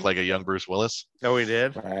nose to look like a young Bruce Willis. Oh, he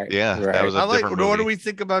did. Right. Yeah, that was a different movie. What do we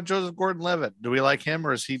think about Joseph Gordon-Levitt? Do we like him,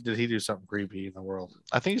 or did he do something creepy in the world?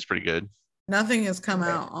 I think he's pretty good. Nothing has come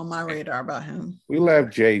out on my radar about him. We love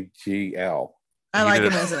JGL. I like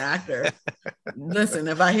him as an actor. Listen,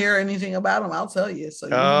 if I hear anything about him, I'll tell you. So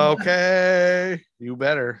okay, you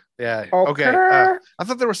better. Yeah. Okay. I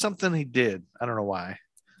thought there was something he did. I don't know why.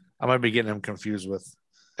 I might be getting him confused with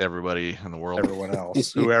everybody in the world, everyone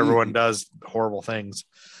else, who everyone does horrible things.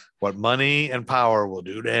 What money and power will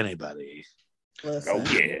do to anybody. Listen. Oh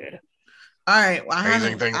yeah. All right. Well, I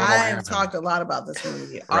have talked a lot about this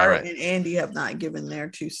movie. Art and Andy have not given their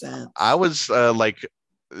 2 cents. I was like,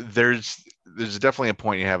 there's definitely a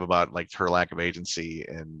point you have about like her lack of agency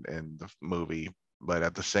in the movie, but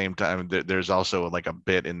at the same time, there's also like a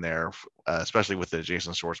bit in there, especially with the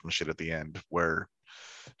Jason Schwartzman shit at the end, where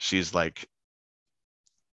she's like,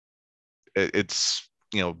 it's,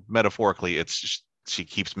 you know, metaphorically, it's just, she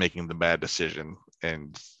keeps making the bad decision,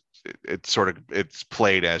 and it's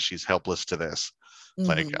played as she's helpless to this.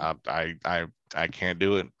 Like I can't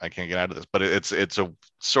do it. I can't get out of this. But it's a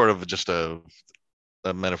sort of just a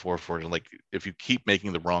metaphor for, like, if you keep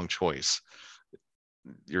making the wrong choice,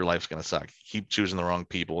 your life's gonna suck. You keep choosing the wrong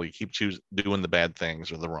people. You keep doing the bad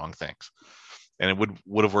things or the wrong things. And it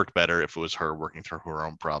would have worked better if it was her working through her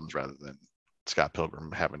own problems rather than Scott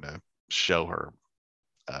Pilgrim having to show her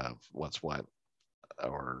what's what.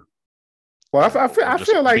 Or well, I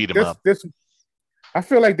feel like I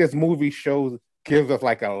feel like this movie gives us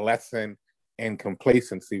like a lesson in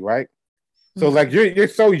complacency, right? So like you're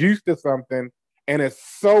so used to something and it's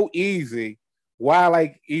so easy. Why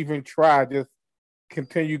like even try? Just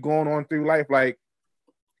continue going on through life, like,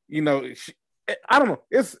 you know. I don't know.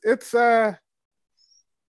 It's I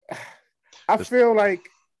feel like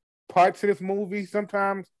parts of this movie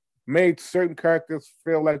sometimes made certain characters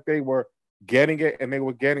feel like they were getting it and they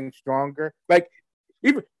were getting stronger. Like,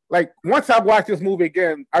 even like once I watched this movie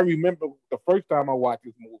again, I remember the first time I watched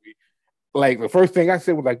this movie, like the first thing I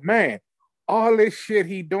said was like, man, all this shit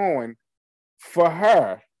he doing for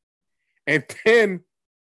her, and then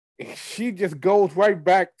she just goes right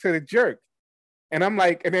back to the jerk. And I'm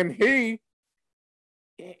like, and then I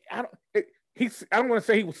don't want to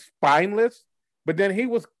say he was spineless, but then it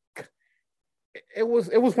was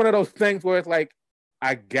one of those things where it's like,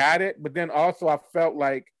 I got it, but then also I felt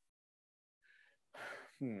like,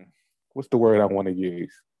 what's the word I want to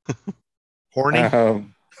use? Horny? No,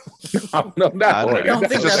 not horny. I don't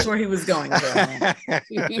think that's where he was going.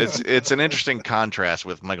 It's an interesting contrast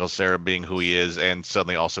with Michael Cera being who he is and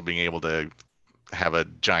suddenly also being able to have a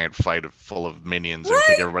giant fight full of minions and Right.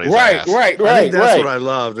 kick everybody's Right, ass. right, I right, think that's right. what I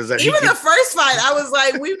loved is that Even the first fight, I was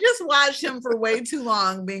like, we've just watched him for way too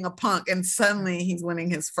long being a punk, and suddenly he's winning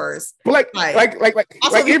his first But fight. Also,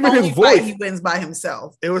 like the even only his fight voice. he wins by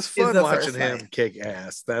himself. it was fun the watching first him fight. kick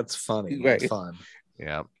ass. That's funny. Right. It's fun.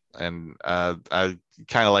 Yeah, and I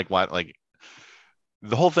kind of like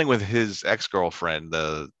the whole thing with his ex-girlfriend,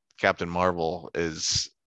 the Captain Marvel, is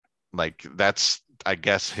like that's I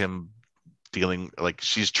guess him dealing like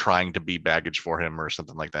she's trying to be baggage for him or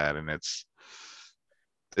something like that, and it's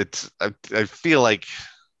I feel like.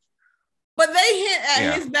 But they hit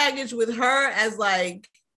at his baggage with her as like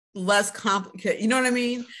less complicated. You know what I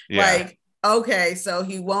mean? Yeah. Like, okay, so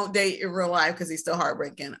he won't date in real life because he's still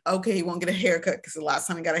heartbreaking. Okay, he won't get a haircut because the last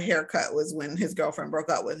time he got a haircut was when his girlfriend broke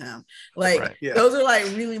up with him. Like, those are like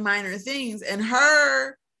really minor things. And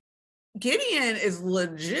her, Gideon is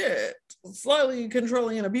legit slightly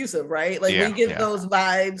controlling and abusive, right? Like, we get those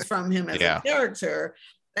vibes from him as a character.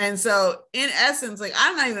 And so, in essence, like,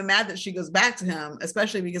 I'm not even mad that she goes back to him,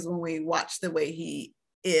 especially because when we watch the way he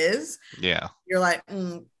is, you're like,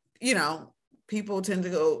 you know, people tend to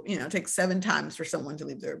go, you know, take 7 times for someone to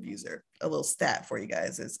leave their abuser. A little stat for you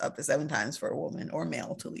guys: it's up to 7 times for a woman or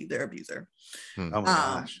male to leave their abuser. Oh my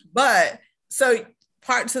gosh! But so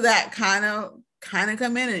parts of that kind of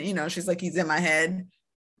come in, and you know, she's like, he's in my head,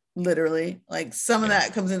 literally. Like some of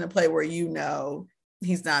that comes into play where you know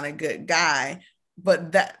he's not a good guy.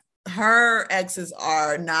 But that her exes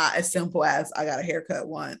are not as simple as I got a haircut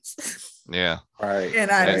once. Yeah. Right.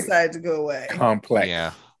 And I decided to go away. Complex.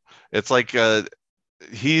 Yeah. It's like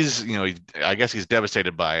he's, you know, I guess he's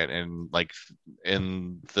devastated by it. And like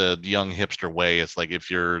in the young hipster way, it's like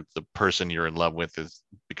if you're the person you're in love with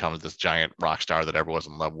becomes this giant rock star that everyone's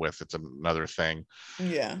in love with, it's another thing.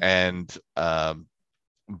 Yeah. And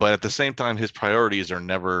but at the same time, his priorities are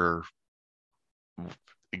never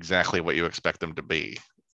exactly what you expect them to be.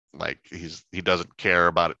 Like he doesn't care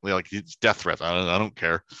about it. Like he's death threats. I don't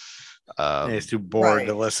care. He's too bored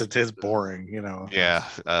to listen to his boring, you know. Yeah,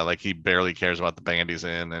 like he barely cares about the band he's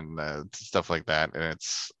in and stuff like that. And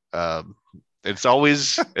it's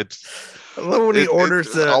always I love when he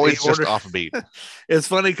orders just offbeat. It's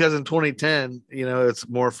funny because in 2010, you know, it's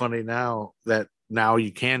more funny now that now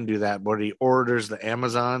you can do that. But he orders the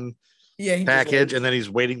Amazon package and then he's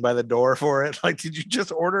waiting by the door for it. Like, did you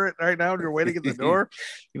just order it right now and you're waiting at the door?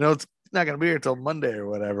 You know, it's not going to be here till Monday or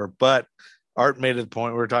whatever. But Art made a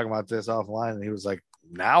point. We were talking about this offline, and he was like,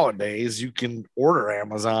 nowadays you can order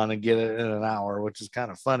Amazon and get it in an hour, which is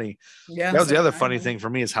kind of funny. Yeah, that was the other funny thing for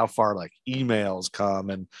me is how far like emails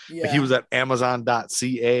come, and like, he was at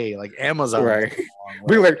Amazon.ca, like Amazon. Right.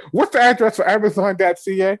 Be like, what's the address for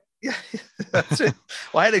Amazon.ca? Yeah, that's it.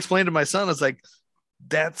 Well, I had to explain to my son, it's like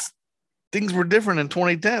things were different in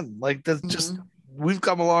 2010. Like that's just we've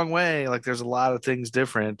come a long way. Like there's a lot of things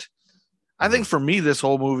different. I think for me, this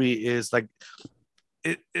whole movie is like,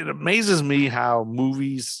 it amazes me how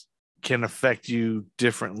movies can affect you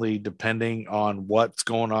differently depending on what's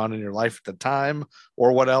going on in your life at the time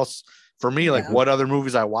or what else. For me, like what other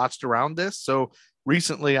movies I watched around this. So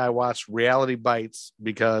recently I watched Reality Bites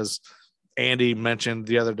because Andy mentioned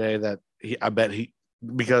the other day that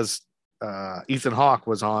because Ethan Hawke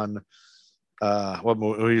was on what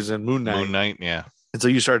movie he was in, Moon Knight. Yeah. And so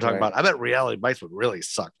you started talking about, I bet Reality Bites would really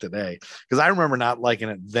suck today. Because I remember not liking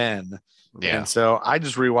it then. Yeah. And so I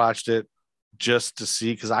just rewatched it just to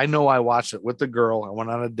see, because I know I watched it with the girl. I went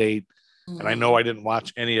on a date and I know I didn't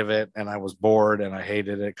watch any of it and I was bored and I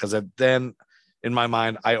hated it. Because then in my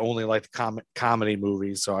mind, I only liked comedy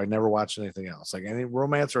movies. So I never watched anything else. Like any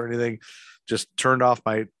romance or anything, just turned off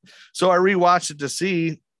my. So I rewatched it to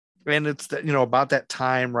see. And it's that, you know, about that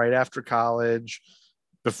time right after college,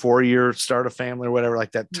 before you start a family or whatever,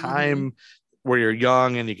 like that time where you're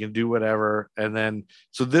young and you can do whatever. And then,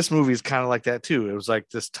 so this movie is kind of like that too. It was like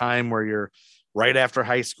this time where you're right after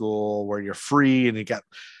high school, where you're free and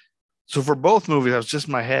so for both movies, I was just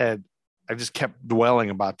in my head. I just kept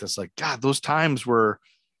dwelling about this. Like, God, those times they're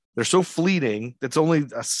so fleeting. It's only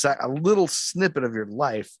a little snippet of your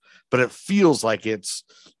life, but it feels like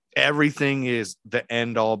everything is the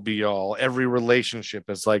end all be all. Every relationship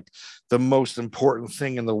is like the most important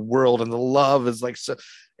thing in the world. And the love is like, so,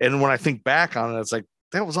 and when I think back on it, it's like,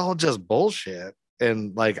 that was all just bullshit.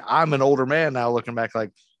 And like, I'm an older man now looking back,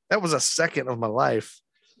 like that was a second of my life.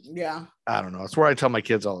 Yeah. I don't know. It's where I tell my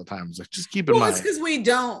kids all the time. It's like, just keep in mind. It's because we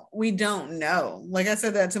don't know. Like I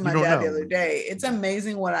said that to my dad the other day. It's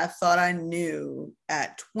amazing what I thought I knew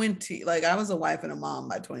at 20. Like I was a wife and a mom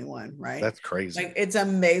by 21, right? That's crazy. Like it's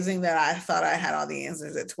amazing that I thought I had all the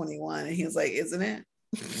answers at 21. And he was like, isn't it?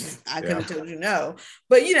 I could have told you no.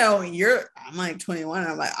 But I'm like 21.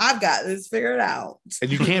 I'm like, I've got this figured out.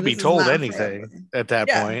 And you can't be told anything at that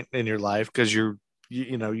point in your life because you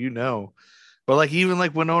know. But like even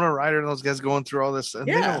like Winona Ryder and those guys going through all this, and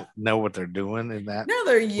they don't know what they're doing in that. No,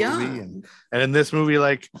 they're young. And in this movie,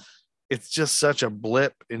 like it's just such a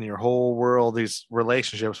blip in your whole world, these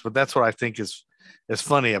relationships. But that's what I think is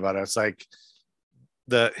funny about it. It's like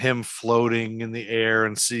him floating in the air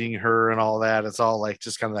and seeing her and all that. It's all like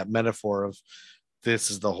just kind of that metaphor of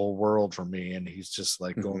this is the whole world for me. And he's just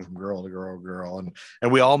like going from girl to girl to girl.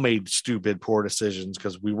 And we all made stupid, poor decisions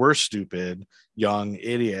because we were stupid, young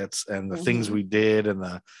idiots, and the things we did and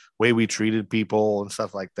the way we treated people and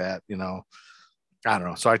stuff like that, I don't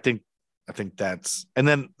know. So I think that's, and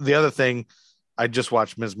then the other thing, I just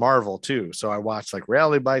watched Ms. Marvel too. So I watched like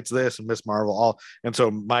Reality Bites, this and Ms. Marvel all. And so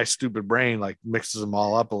my stupid brain like mixes them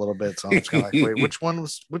all up a little bit. So I'm just kind of like, wait, which one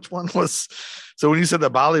was? So when you said the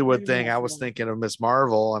Bollywood thing, I was thinking of Ms.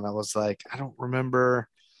 Marvel and I was like, I don't remember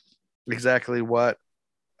exactly what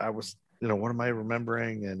I was, what am I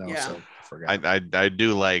remembering? And so I forgot. I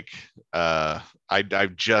do like,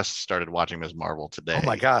 I've just started watching Ms. Marvel today. Oh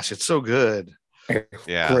my gosh. It's so good.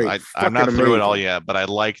 Yeah, I'm not through it all yet, but I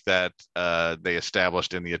like that they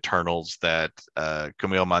established in the Eternals that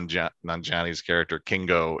Kumail Nanjiani's character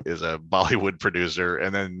Kingo is a Bollywood producer,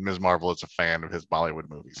 and then Ms. Marvel is a fan of his Bollywood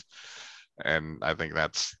movies, and I think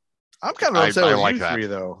that's. I'm kind of upset with you three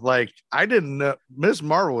though. Like I didn't know Ms.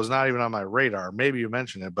 Marvel was not even on my radar. Maybe you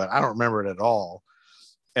mentioned it, but I don't remember it at all.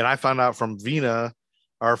 And I found out from Vina,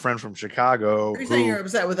 our friend from Chicago. Are you saying you're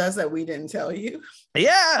upset with us that we didn't tell you?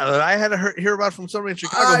 Yeah, I had to hear about from somebody in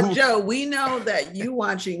Chicago. Joe, we know that you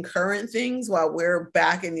watching current things while we're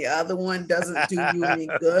back in the other one doesn't do you any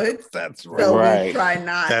good. That's right. So we try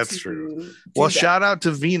not That's true. Well, shout out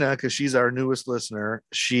to Vina because she's our newest listener.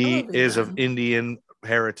 She is of Indian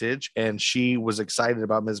heritage and she was excited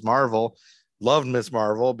about Ms. Marvel. Loved Ms.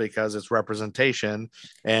 Marvel because it's representation.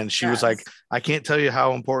 And she was like, I can't tell you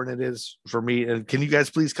how important it is for me. And can you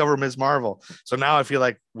guys please cover Ms. Marvel? So now I feel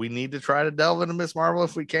like we need to try to delve into Ms. Marvel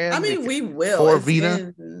if we can. I mean, we will. For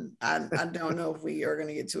Vina. I don't know if we are going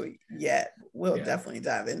to get to it yet. We'll definitely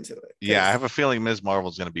dive into it. Yeah, I have a feeling Ms.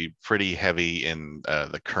 Marvel is going to be pretty heavy in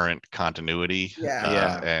the current continuity.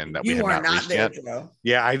 And that we have not reached there, yet. Joe.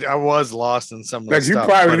 Yeah, I was lost in some of the stuff. You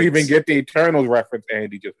probably didn't even get the Eternals reference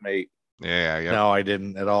Andy just made. Yeah. No, I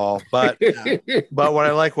didn't at all. But but what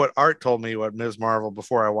I like what Art told me what Ms. Marvel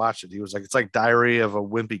before I watched it, he was like, it's like Diary of a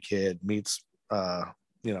Wimpy Kid meets the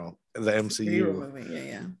MCU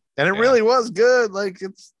movie. And it really was good. Like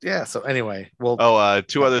it's So anyway, well.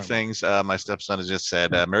 Two other things. My stepson has just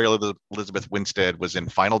said Mary Elizabeth Winstead was in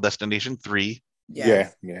Final Destination 3. Yeah.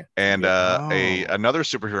 And another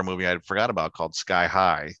superhero movie I forgot about called Sky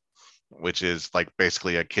High, which is like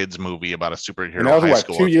basically a kids movie about a superhero and that was high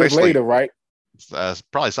school. 2 years later, right?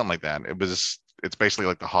 Probably something like that. It's basically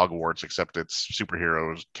like the Hogwarts, except it's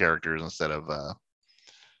superheroes characters instead of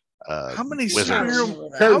how many wizards.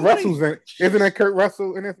 Kurt Russell's in. Isn't that Kurt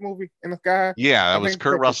Russell in this movie in the sky? Yeah, that was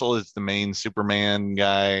Kurt Russell is the main Superman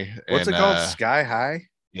guy. What's it called? Sky High?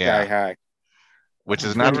 Yeah. Sky High. Which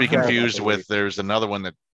is not to be confused with there's another one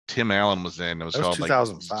that Tim Allen was in. It was called like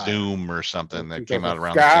Zoom or something that came out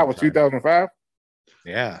around Sky was 2005.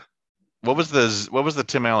 Yeah. What was the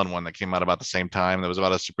Tim Allen one that came out about the same time? That was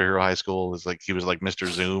about a superhero high school. It was like he was like Mr.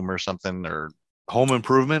 Zoom or something, or Home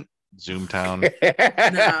Improvement. Zoomtown.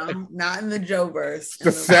 No, not in the Joe-verse.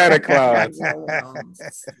 The Santa Claus.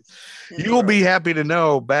 You will be happy to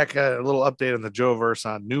know. Back a little update on the Joe-verse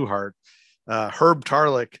on Newhart. Herb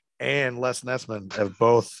Tarlick and Les Nessman have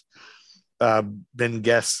both been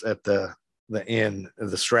guests at the inn,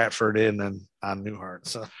 the Stratford Inn on Newhart.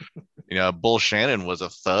 So Bull Shannon was a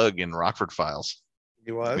thug in Rockford Files.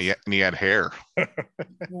 He was, and he had hair.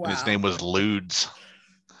 Wow. And his name was Ludes.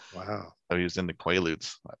 Wow. So he was into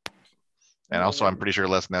Quaaludes. And also, I'm pretty sure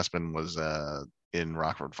Les Nessman was in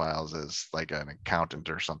Rockford Files as like an accountant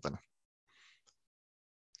or something.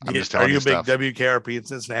 I'm just telling you. Are you a big WKRP and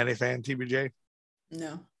Cincinnati fan, TBJ?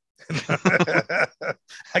 No.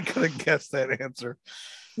 I could have guessed that answer.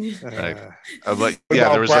 But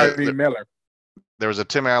there was a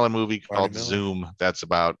Tim Allen movie called Zoom that's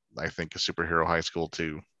about, I think, a superhero high school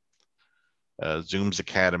too. Zoom's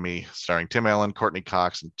Academy, starring Tim Allen, Courtney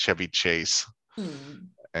Cox, and Chevy Chase.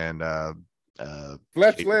 And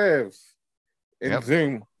Fletch lives in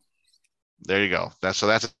Zoom. There you go. That's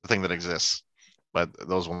the thing that exists, but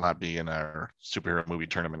those will not be in our superhero movie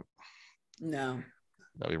tournament. No.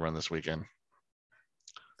 That we run this weekend.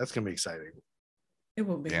 That's gonna be exciting. It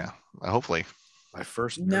will be. Yeah, hopefully. My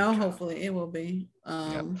first. No, hopefully it will be. We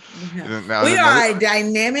Now, are a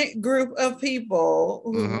dynamic group of people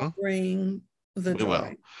who Mhm. will bring the We joy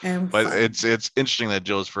will. and But fun. it's interesting that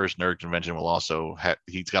Joe's first nerd convention will also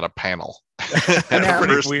he's got a panel. know.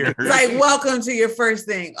 Pretty weird. It's like, welcome to your first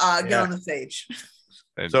thing. Get Yeah. on the stage.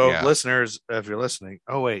 So, Yeah. listeners, if you're listening,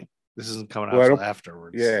 oh wait, this isn't coming out Well, until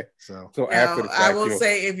afterwards. yeah. So after the fact, I will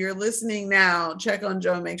say, if you're listening now, check on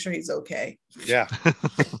Joe and make sure he's okay. yeah,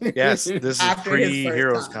 yes, this is After his pre first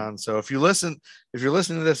Heroes time. Con. So if you're listening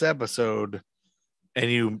to this episode and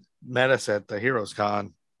you met us at the Heroes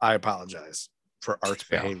Con, I apologize for Art's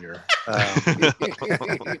behavior.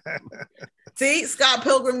 See, Scott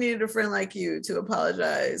Pilgrim needed a friend like you to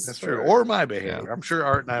apologize. That's true. Or my behavior. Yeah. I'm sure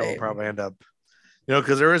Art and I will probably end up,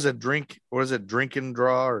 because there is a drink, what is it, drink and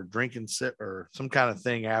draw or drink and sip or some kind of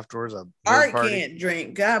thing afterwards. Art can't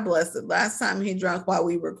drink. God bless it. Last time he drank while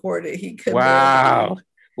we recorded, he could Wow.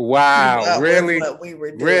 Really? What we were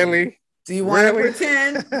doing. Really? Do you want to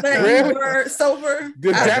pretend that you were sober?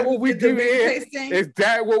 Is that what we do here? Tasting? Is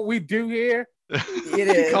that what we do here? It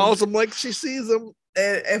is. He calls them like she sees them.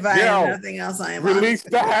 If I am nothing else, I am release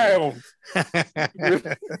the hound.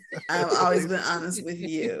 I've always been honest with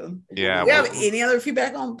you. Yeah. Do you have any other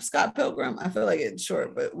feedback on Scott Pilgrim? I feel like it's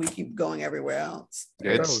short, but we keep going everywhere else.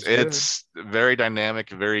 It's very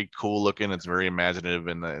dynamic, very cool looking. It's very imaginative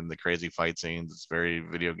in the crazy fight scenes. It's very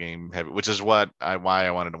video game heavy, which is why I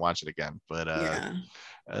wanted to watch it again. But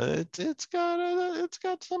it's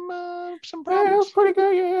got some problems. Pretty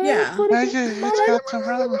good, yeah. It's got some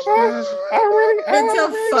problems. It's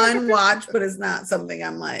a fun watch, but it's not something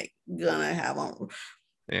I'm like gonna have on.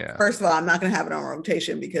 Yeah. First of all, I'm not gonna have it on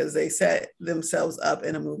rotation because they set themselves up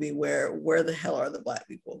in a movie where the hell are the black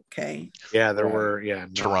people? Okay. Yeah, there were. Yeah,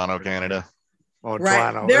 Toronto, Canada. Oh,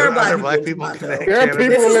 Right. Toronto. There are black black people in people. Canada. There are people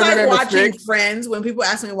This is living like in the watching sticks. Friends. When people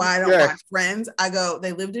ask me why I don't watch Friends, I go,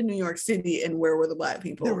 they lived in New York City, and where were the black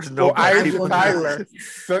people? There was no black Aisha people. Tyler.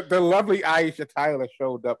 The lovely Aisha Tyler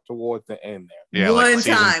showed up towards the end there. Yeah, one like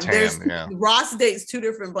time. 10, There's yeah. Ross dates two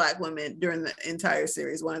different black women during the entire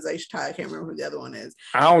series. One is Aisha Tyler. I can't remember who the other one is.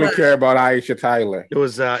 I only care about Aisha Tyler. It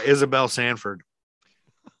was Isabel Sanford.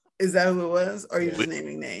 Is that who it was? Or are you just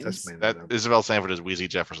naming names? That Isabel Sanford is Wheezy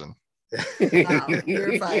Jefferson. Wow,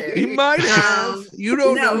 you're fired. He might have. You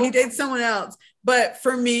don't know. No, he dates someone else. But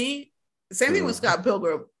for me, same thing with Scott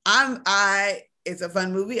Pilgrim. It's a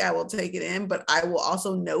fun movie. I will take it in, but I will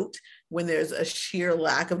also note when there's a sheer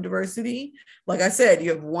lack of diversity. Like I said, you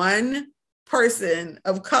have one person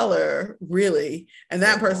of color, really, and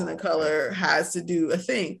that person of color has to do a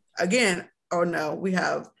thing. Again, we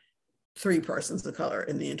have 3 persons of color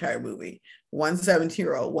in the entire movie. One's a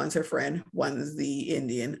 17-year-old, one's her friend, one's the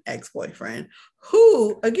Indian ex-boyfriend,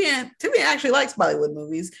 who, again, Timmy actually likes Bollywood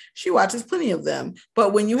movies. She watches plenty of them.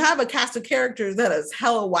 But when you have a cast of characters that is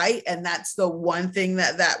hella white, and that's the one thing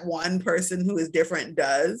that one person who is different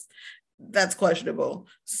does, that's questionable.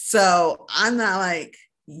 So I'm not like,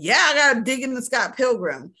 I gotta dig into Scott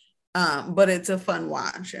Pilgrim. But it's a fun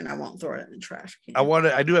watch, and I won't throw it in the trash can.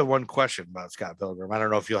 I do have one question about Scott Pilgrim. I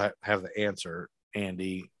don't know if you'll have the answer,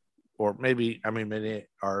 Andy, or maybe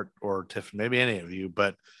Art or Tiff, maybe any of you.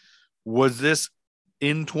 But was this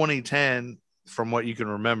in 2010, from what you can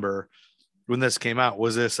remember, when this came out?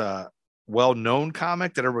 Was this a well-known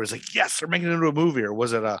comic that everybody's like, yes, they're making it into a movie, or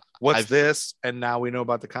was it this, and now we know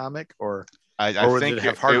about the comic, or I think it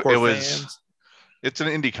have hardcore it was. fans? It's an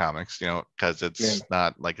indie comics, because it's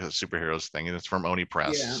not like a superheroes thing, and it's from Oni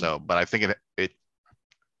Press. Yeah. So, but I think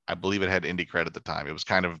I believe it had indie credit at the time. It was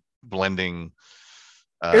kind of blending.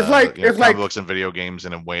 It's like books and video games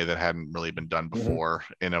in a way that hadn't really been done before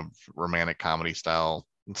in a romantic comedy style.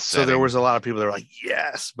 So there was a lot of people that were like,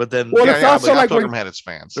 yes, but then it's also like Pilgrim had its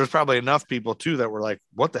fans. There's probably enough people too that were like,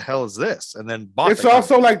 what the hell is this? And then bought it's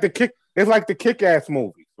also comic. Like the Kick. It's like the Kick-Ass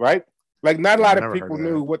movies, right? Like not a lot of people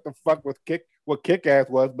knew what the fuck was what Kick-Ass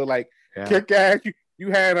was, but like Kick-Ass,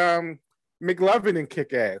 you had McLovin in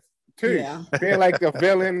Kick-Ass too, being like the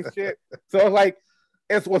villain and shit. So like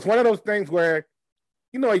it was one of those things where,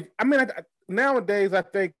 nowadays I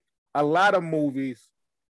think a lot of movies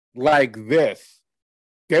like this,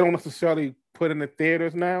 they don't necessarily put in the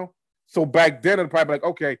theaters now. So back then, it's probably like,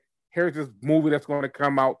 okay, here's this movie that's going to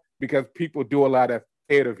come out because people do a lot of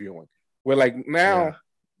theater viewing. Where like now,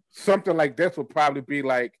 something like this would probably be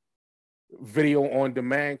like video on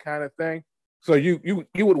demand kind of thing. So you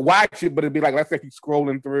would watch it, but it'd be like, let's say you're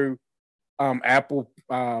scrolling through the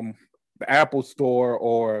Apple Store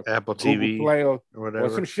or Apple Google TV Play or whatever, or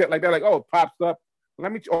some shit like that. Like, oh, it pops up.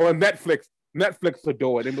 Or Netflix will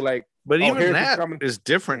do it and be like, but even that is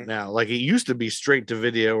different now. Like it used to be straight to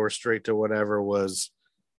video or straight to whatever was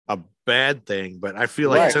a bad thing, but I feel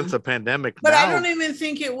like since the pandemic, but I don't even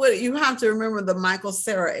think it would. You have to remember the Michael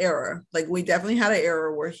Cera era. Like we definitely had an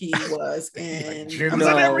era where he was in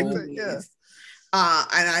everything. Yeah.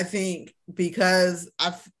 And I think because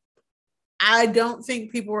I don't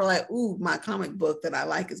think people were like, ooh, my comic book that I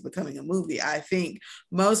like is becoming a movie. I think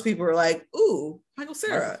most people are like, ooh, Michael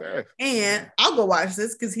Cera. And I'll go watch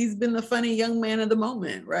this because he's been the funny young man of the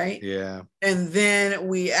moment, right? Yeah. And then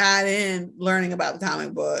we add in learning about the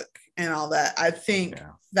comic book and all that. I think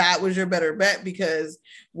that was your better bet because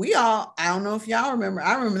I don't know if y'all remember,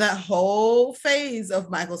 I remember that whole phase of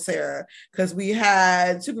Michael Cera because we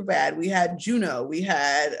had Superbad, we had Juno, we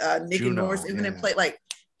had Nick and Norris Infinite Play, like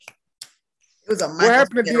it was a Michael What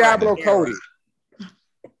happened to Diablo Cody?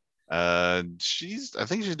 I think she's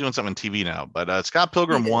doing something on TV now, but Scott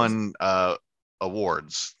Pilgrim won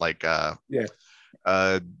awards like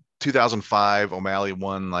 2005 O'Malley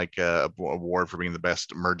won like a award for being the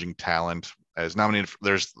best emerging talent. As nominated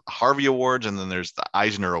there's Harvey Awards and then there's the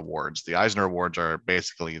Eisner Awards. The Eisner Awards are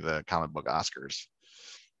basically the comic book Oscars,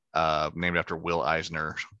 named after Will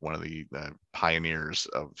Eisner, one of the pioneers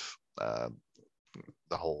of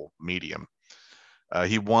the whole medium.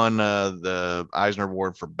 He won the Eisner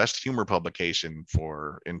Award for Best Humor Publication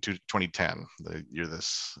in 2010, the year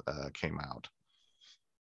this came out.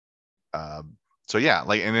 So yeah,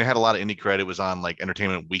 like, and it had a lot of indie credit. It was on like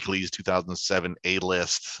Entertainment Weekly's 2007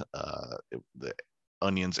 A-list. The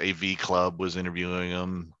Onion's AV Club was interviewing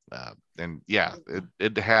him, and yeah,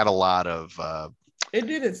 it had a lot of. It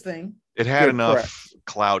did its thing. It had enough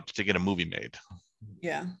clout to get a movie made.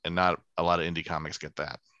 Yeah, and not a lot of indie comics get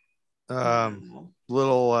that.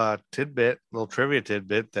 Little trivia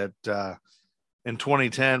tidbit that in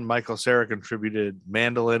 2010, Michael Cera contributed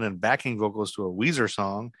mandolin and backing vocals to a Weezer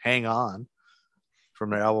song, "Hang On," from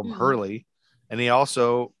their album Hurley, and he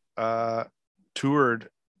also toured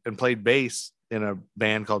and played bass in a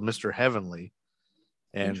band called Mr. Heavenly,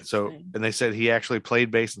 and they said he actually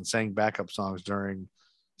played bass and sang backup songs during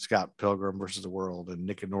Scott Pilgrim versus the World and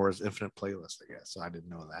Nick and Nora's Infinite Playlist. I guess I didn't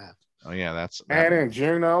know that. Oh yeah, and in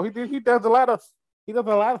Juno, he does a lot of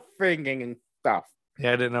singing and stuff.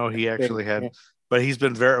 Yeah, I didn't know he actually had, but he's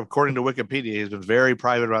been according to Wikipedia, he's been very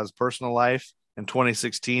private about his personal life. In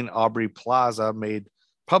 2016, Aubrey Plaza made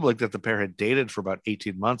public that the pair had dated for about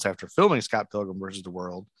 18 months after filming Scott Pilgrim versus the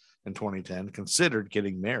World in 2010, considered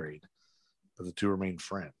getting married, but the two remained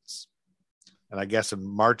friends. And I guess in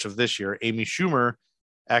March of this year, Amy Schumer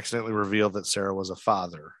accidentally revealed that Cera was a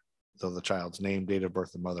father, though the child's name, date of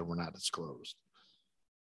birth, and mother were not disclosed.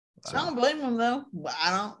 So, I don't blame him though.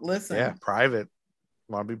 I don't listen. Yeah, private.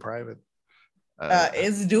 Want to be private.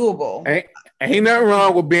 It's doable. Ain't nothing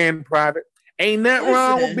wrong with being private. Ain't nothing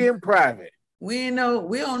wrong with being private. We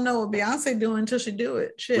don't know what Beyonce doing until she do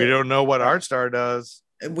it. Shit. We don't know what Art Star does.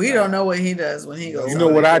 We don't know what he does when he goes. You know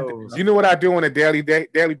what I do? You know what I do on a daily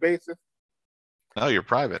basis? No, you're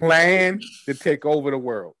private. Plan to take over the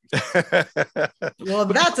world. Well,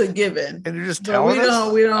 that's a given. And you're just telling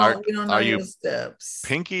us? We don't know your steps.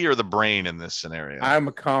 Pinky or the brain in this scenario? I'm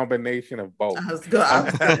a combination of both. I was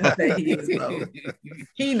going to say he is both.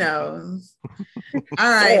 He knows. All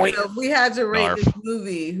right. So if we had to rate this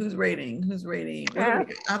movie, who's rating?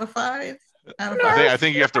 Out of 5? I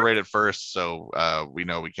think you have to rate it first, so we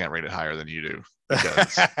know we can't rate it higher than you do.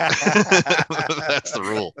 Because that's the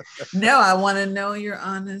rule. No, I want to know your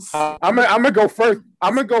honest. I'm gonna go first.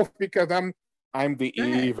 I'm gonna go because I'm the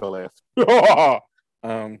evilest.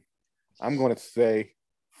 I'm gonna say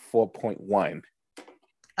 4.1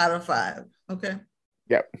 out of 5. Okay.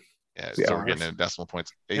 Yep. Yeah, so we're getting into decimal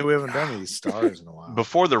points. Yeah, we haven't done these stars in a while.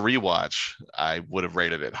 Before the rewatch, I would have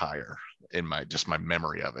rated it higher in my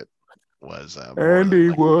memory of it. Was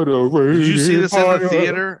Andy, what a rating. Did you see this in the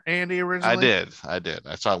theater, Andy, originally? I did.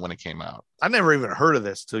 I saw it when it came out. I never even heard of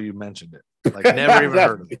this till you mentioned it. Like, never even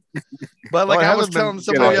heard of it. But like, I was telling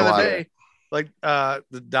somebody the other day, like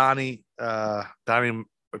the Donnie,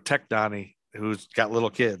 Tech Donnie, who's got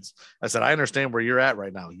little kids. I said, I understand where you're at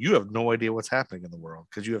right now. You have no idea what's happening in the world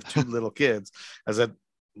because you have 2 little kids. I said,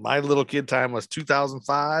 my little kid time was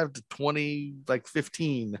 2005 to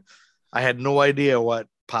 2015. I had no idea what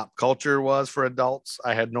pop culture was for adults.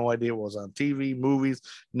 I had no idea what was on TV, movies,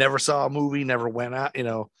 never saw a movie, never went out. You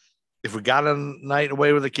know, if we got a night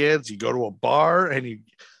away with the kids, you go to a bar and you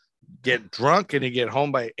get drunk and you get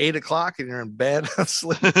home by 8 o'clock and you're in bed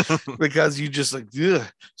asleep because you just like, ugh.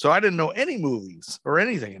 So I didn't know any movies or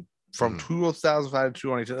anything from 2005 to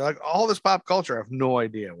 2022. Like all this pop culture, I have no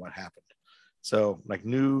idea what happened. So like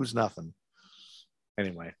news, nothing.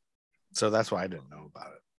 Anyway, so that's why I didn't know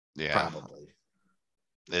about it. Yeah. Probably.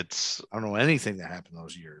 I don't know anything that happened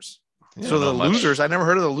those years. So the losers, I never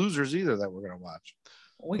heard of the losers either that we're gonna watch.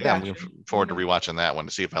 I'm looking forward to rewatching that one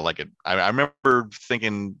to see if I like it. I remember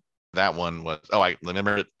thinking that one was. I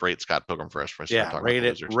remember it. Rate Scott Pilgrim first. Rate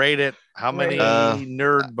it. How many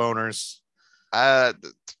nerd boners?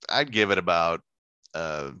 I'd give it about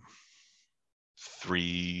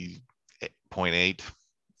 3.8.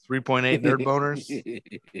 3.8 nerd boners.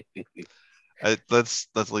 Let's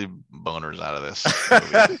leave boners out of this.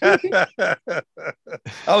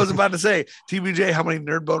 I was about to say, TBJ, how many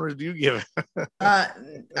nerd boners do you give? I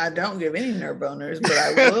don't give any nerd boners, but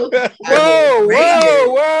I will.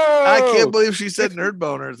 Whoa! I can't believe she said nerd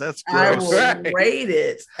boners. That's gross. I will rate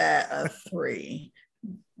it at a 3.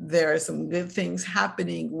 There are some good things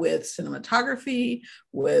happening with cinematography,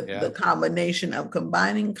 with the combination of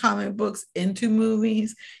combining comic books into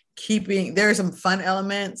movies. There are some fun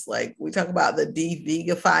elements, like we talk about the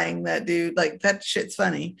de-vegifying that dude, like that shit's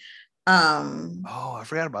funny. I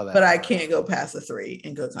forgot about that. But I can't go past a 3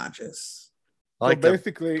 and go conscious. I like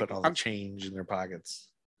basically put all the change in their pockets.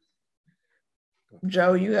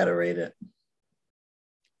 Joe, you gotta rate it.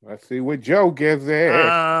 Let's see what Joe gives it.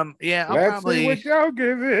 Let's see what Joe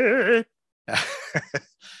gives it.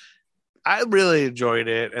 I really enjoyed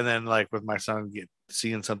it, and then like with my son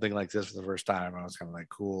seeing something like this for the first time, I was kind of like,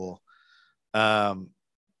 cool.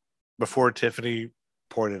 Before Tiffany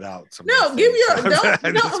pointed out some. No,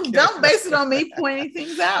 don't base it on me pointing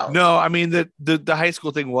things out. No, I mean the high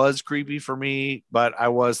school thing was creepy for me, but I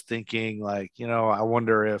was thinking like, I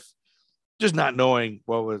wonder if, just not knowing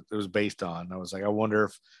what it was based on, I was like, I wonder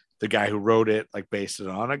if the guy who wrote it like based it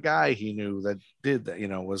on a guy he knew that did that,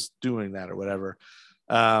 was doing that or whatever.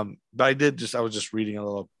 But I was just reading a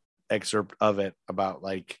little excerpt of it about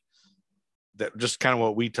like that, just kind of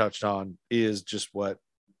what we touched on is just what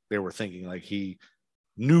they were thinking. Like he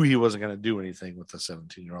knew he wasn't going to do anything with a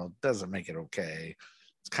 17-year-old. Doesn't make it okay.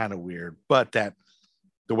 It's kind of weird, but that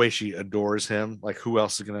the way she adores him, like who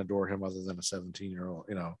else is going to adore him other than a 17-year-old,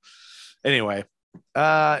 anyway.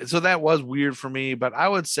 So that was weird for me, but I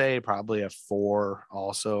would say probably a 4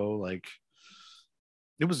 also. Like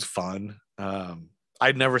it was fun.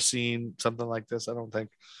 I'd never seen something like this, I don't think.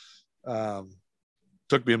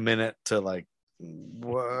 Took me a minute to like,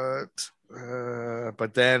 what?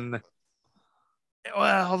 But then,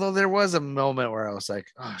 although there was a moment where I was like,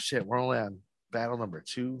 oh shit, we're only on battle number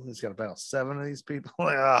 2. He's got to battle 7 of these people.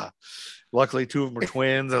 Luckily 2 of them were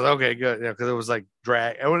twins. I was okay, good. Because it was like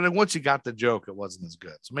drag. And once you got the joke, it wasn't as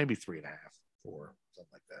good. So maybe 3.5, 4, something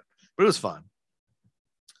like that. But it was fun.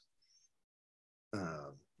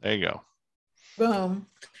 There you go. Boom.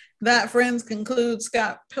 That, friends, concludes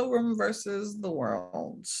Scott Pilgrim versus the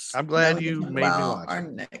World. I'm glad you made me watch our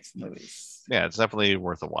next movies. Yeah, it's definitely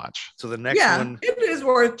worth a watch. So the next one, it is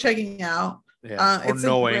worth checking out. It's a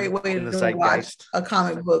great way to watch a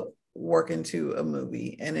comic book work into a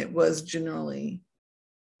movie, and it was generally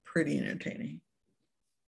pretty entertaining.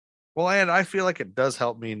 Well, and I feel like it does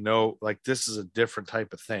help me know, like, this is a different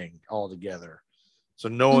type of thing altogether. So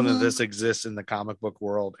knowing that this exists in the comic book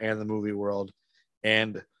world and the movie world,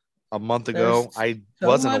 and a month ago, I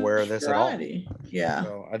wasn't aware of this variety. at all. Yeah.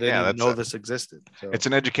 So I didn't even know this existed. So. It's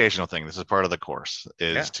an educational thing. This is part of the course,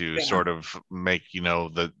 to sort of make,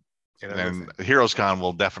 and Heroes Con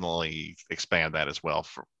will definitely expand that as well.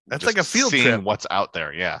 That's like a field seeing trip. What's out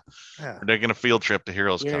there. Yeah. They're going to field trip to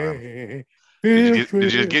Heroes Con.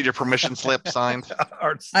 Did you get your permission slip signed?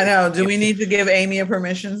 I know. Do we need to give Amy a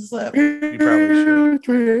permission slip? You probably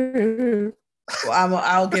should. Well,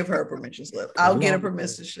 I'll give her a permission slip. I'll get a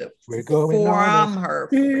permission slip from her.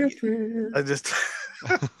 I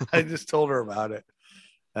just told her about it.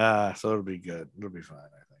 So it'll be good. It'll be fine,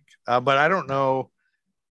 I think. But I don't know.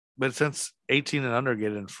 But since 18 and under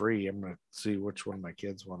get in free, I'm gonna see which one of my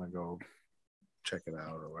kids want to go check it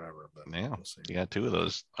out or whatever. But we'll see. You got 2 of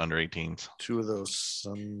those under 18s. 2 of those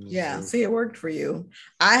sons. Yeah, see, it worked for you.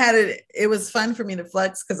 I had it. It was fun for me to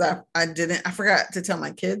flex because I forgot to tell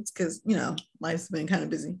my kids because life's been kind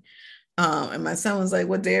of busy. And my son was like,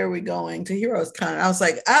 "What day are we going to Heroes Con?" I was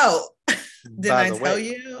like, "Oh, didn't I tell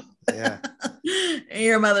you?" Yeah. And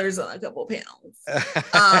your mother's on a couple panels.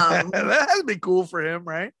 That'd be cool for him,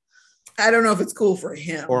 right? I don't know if it's cool for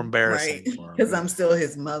him or embarrassing because I'm still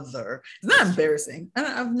his mother. It's not embarrassing.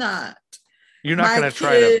 I'm not. You're not going to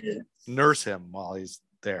try to nurse him while he's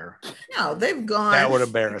there. No, they've gone. That would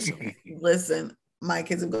embarrass him. Listen, my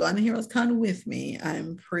kids have gone to Heroes Con with me.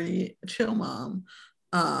 I'm pretty chill mom.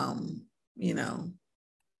 We went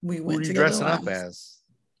Who are you together. Dressing up as?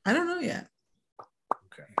 I don't know yet.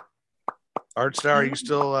 Okay. Art Star, are you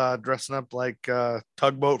still dressing up like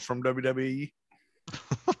Tugboat from WWE?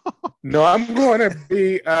 No, I'm going to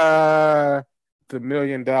be the $1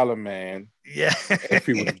 Million Man. Yeah. If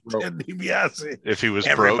he was broke. DiBiase. If he was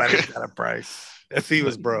Everybody's broke. got a price. If he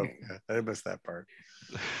was broke. I missed that part.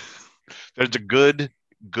 There's a good.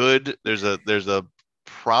 There's a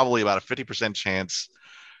probably about a 50% chance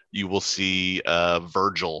you will see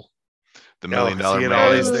Virgil, the $1 Million Man.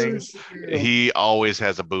 All these things. He always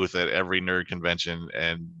has a booth at every nerd convention,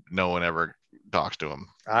 and no one ever talks to him.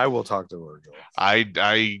 I will talk to Virgil.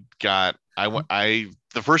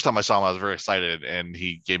 The first time I saw him, I was very excited, and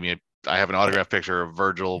he gave me I have an autographed picture of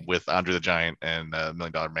Virgil with Andre the Giant and $1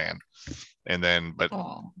 Million Man. And then, but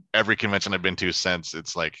every convention I've been to since,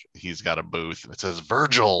 it's like he's got a booth and it says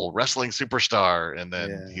Virgil, wrestling superstar, and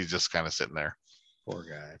then he's just kind of sitting there. Poor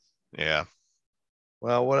guy. Yeah.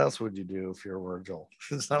 Well, what else would you do if you're Virgil?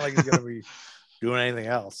 It's not like he's gonna be doing anything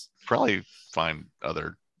else. Probably find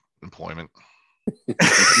other employment.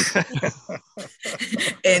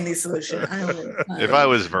 Any solution. If I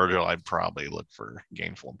was Virgil, I'd probably look for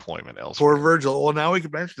gainful employment elsewhere. Poor Virgil. Well, now we can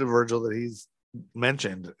mention to Virgil that he's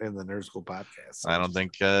mentioned in the Nerd School podcast. So I don't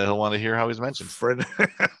think he'll want to hear how he's mentioned. Friend of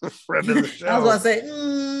the show. I was going to say,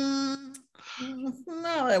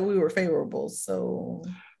 not that we were favorable. So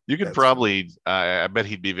you could probably, I bet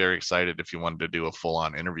he'd be very excited if you wanted to do a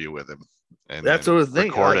full-on interview with him. And that's what I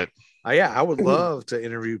think. Record it. I would love to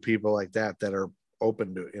interview people like that are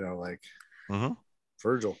open to,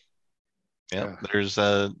 Virgil. Yeah, there's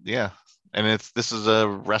and this is a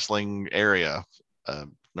wrestling area,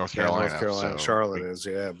 North Carolina. North Carolina, so Charlotte is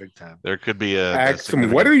big time. There could be a. Ask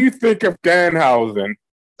him, what do you think of Danhausen?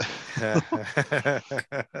 I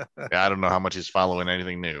don't know how much he's following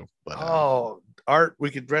anything new, but Art, we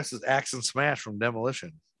could dress as Axe and Smash from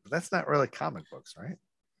Demolition, but that's not really comic books, right?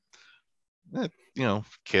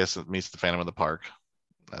 Kiss meets the Phantom of the Park.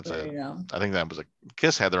 That's it. I think that was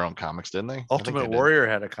Kiss had their own comics, didn't they? Ultimate Warrior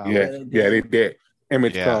had a comic. Yeah, they did.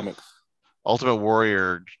 Image Comics. Ultimate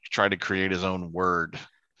Warrior tried to create his own word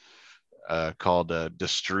called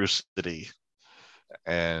Destrucity,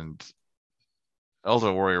 and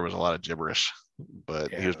Ultimate Warrior was a lot of gibberish,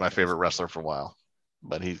 but he was my favorite wrestler for a while.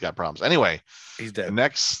 But he's got problems. Anyway, he's dead.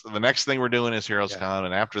 The next thing we're doing is Heroes Con,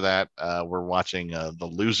 and after that, we're watching The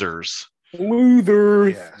Losers.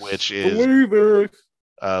 Which is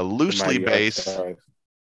loosely based,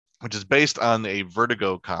 which is based on a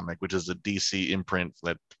Vertigo comic, which is a DC imprint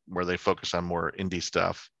where they focus on more indie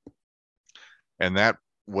stuff. And that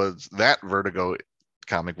Vertigo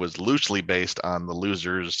comic was loosely based on The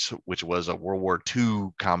Losers, which was a World War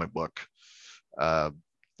II comic book,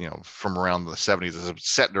 from around the 70s. It's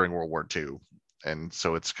set during World War II, and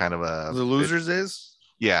so it's kind of a The Losers is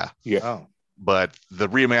Oh. But the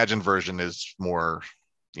reimagined version is more,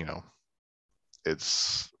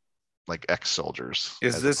 it's like ex-soldiers.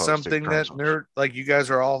 Is this something that you guys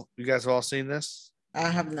have all seen this? I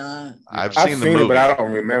have not. I've seen the movie, but I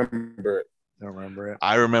don't remember it.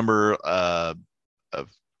 I remember a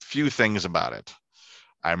few things about it.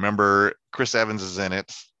 I remember Chris Evans is in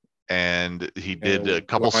it, and he did a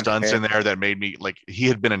couple stunts in there that made me he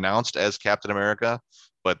had been announced as Captain America,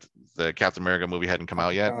 but the Captain America movie hadn't come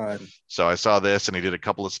out yet. So I saw this, and he did a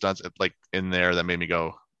couple of stunts in there that made me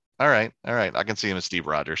go, all right, I can see him as Steve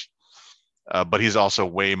Rogers. But he's also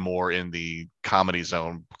way more in the comedy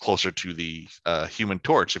zone, closer to the Human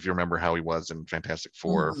Torch, if you remember how he was in Fantastic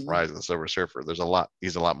Four, Rise of the Silver Surfer.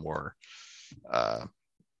 He's a lot more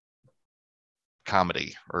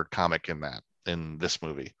comedy or comic in this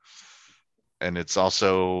movie. And it's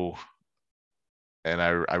also... And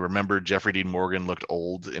I remember Jeffrey Dean Morgan looked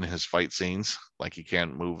old in his fight scenes, like he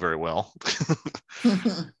can't move very well.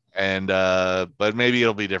 And but maybe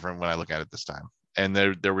it'll be different when I look at it this time. And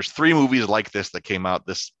there was 3 movies like this that came out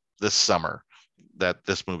this summer. That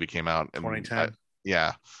this movie came out in 2010.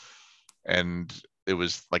 And it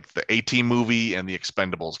was like the A-Team movie and the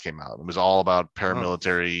Expendables came out. It was all about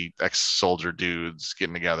paramilitary ex-soldier dudes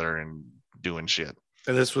getting together and doing shit.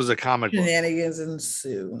 And this was a comic book. Shenanigans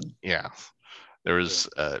ensue. Yeah. There was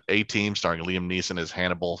A-Team starring Liam Neeson as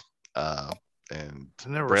Hannibal, and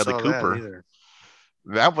Bradley Cooper.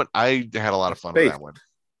 That one, I had a lot of fun with that one.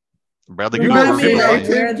 Bradley Cooper.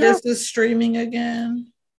 Where this is streaming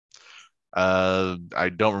again? I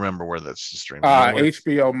don't remember where that's streaming.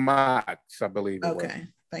 HBO Max, I believe. Okay,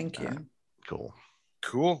 thank you. Cool.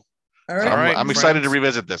 All right. I'm excited to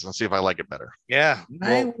revisit this and see if I like it better. Yeah,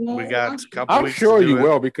 we got a couple. I'm weeks sure to do you it.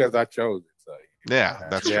 will because I chose it. So. Yeah,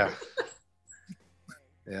 that's true.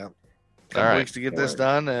 Yeah. Couple weeks to get this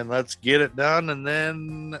done, and let's get it done, and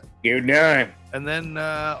then you're done. And then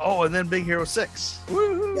and then Big Hero 6.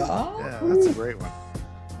 Woo-hoo. Yeah, that's a great one.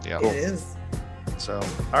 Yeah, it is. So,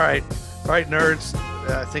 all right, nerds.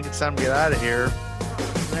 I think it's time to get out of here.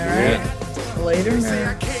 All right. Later. See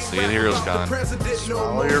you at HeroesCon.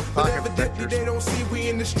 Swallow your pocket protectors. They don't see we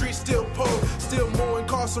in the street still poor. Still more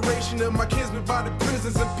incarceration of my kinsmen by the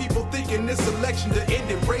prisons and people thinking this election to end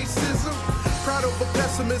racism. Proud over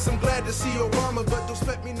pessimism, glad to see Obama, but don't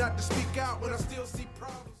expect me not to speak out when I still see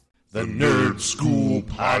problems. The Nerd School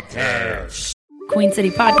Podcast.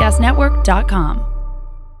 QueenCityPodcastNetwork.com.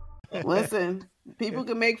 Listen, people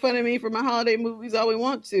can make fun of me for my holiday movies all we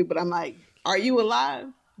want to, but I'm like, are you alive?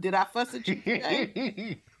 Did I fuss at you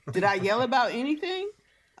today? Did I yell about anything?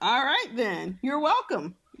 All right, then. You're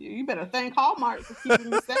welcome. You better thank Hallmark for keeping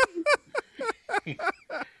me safe.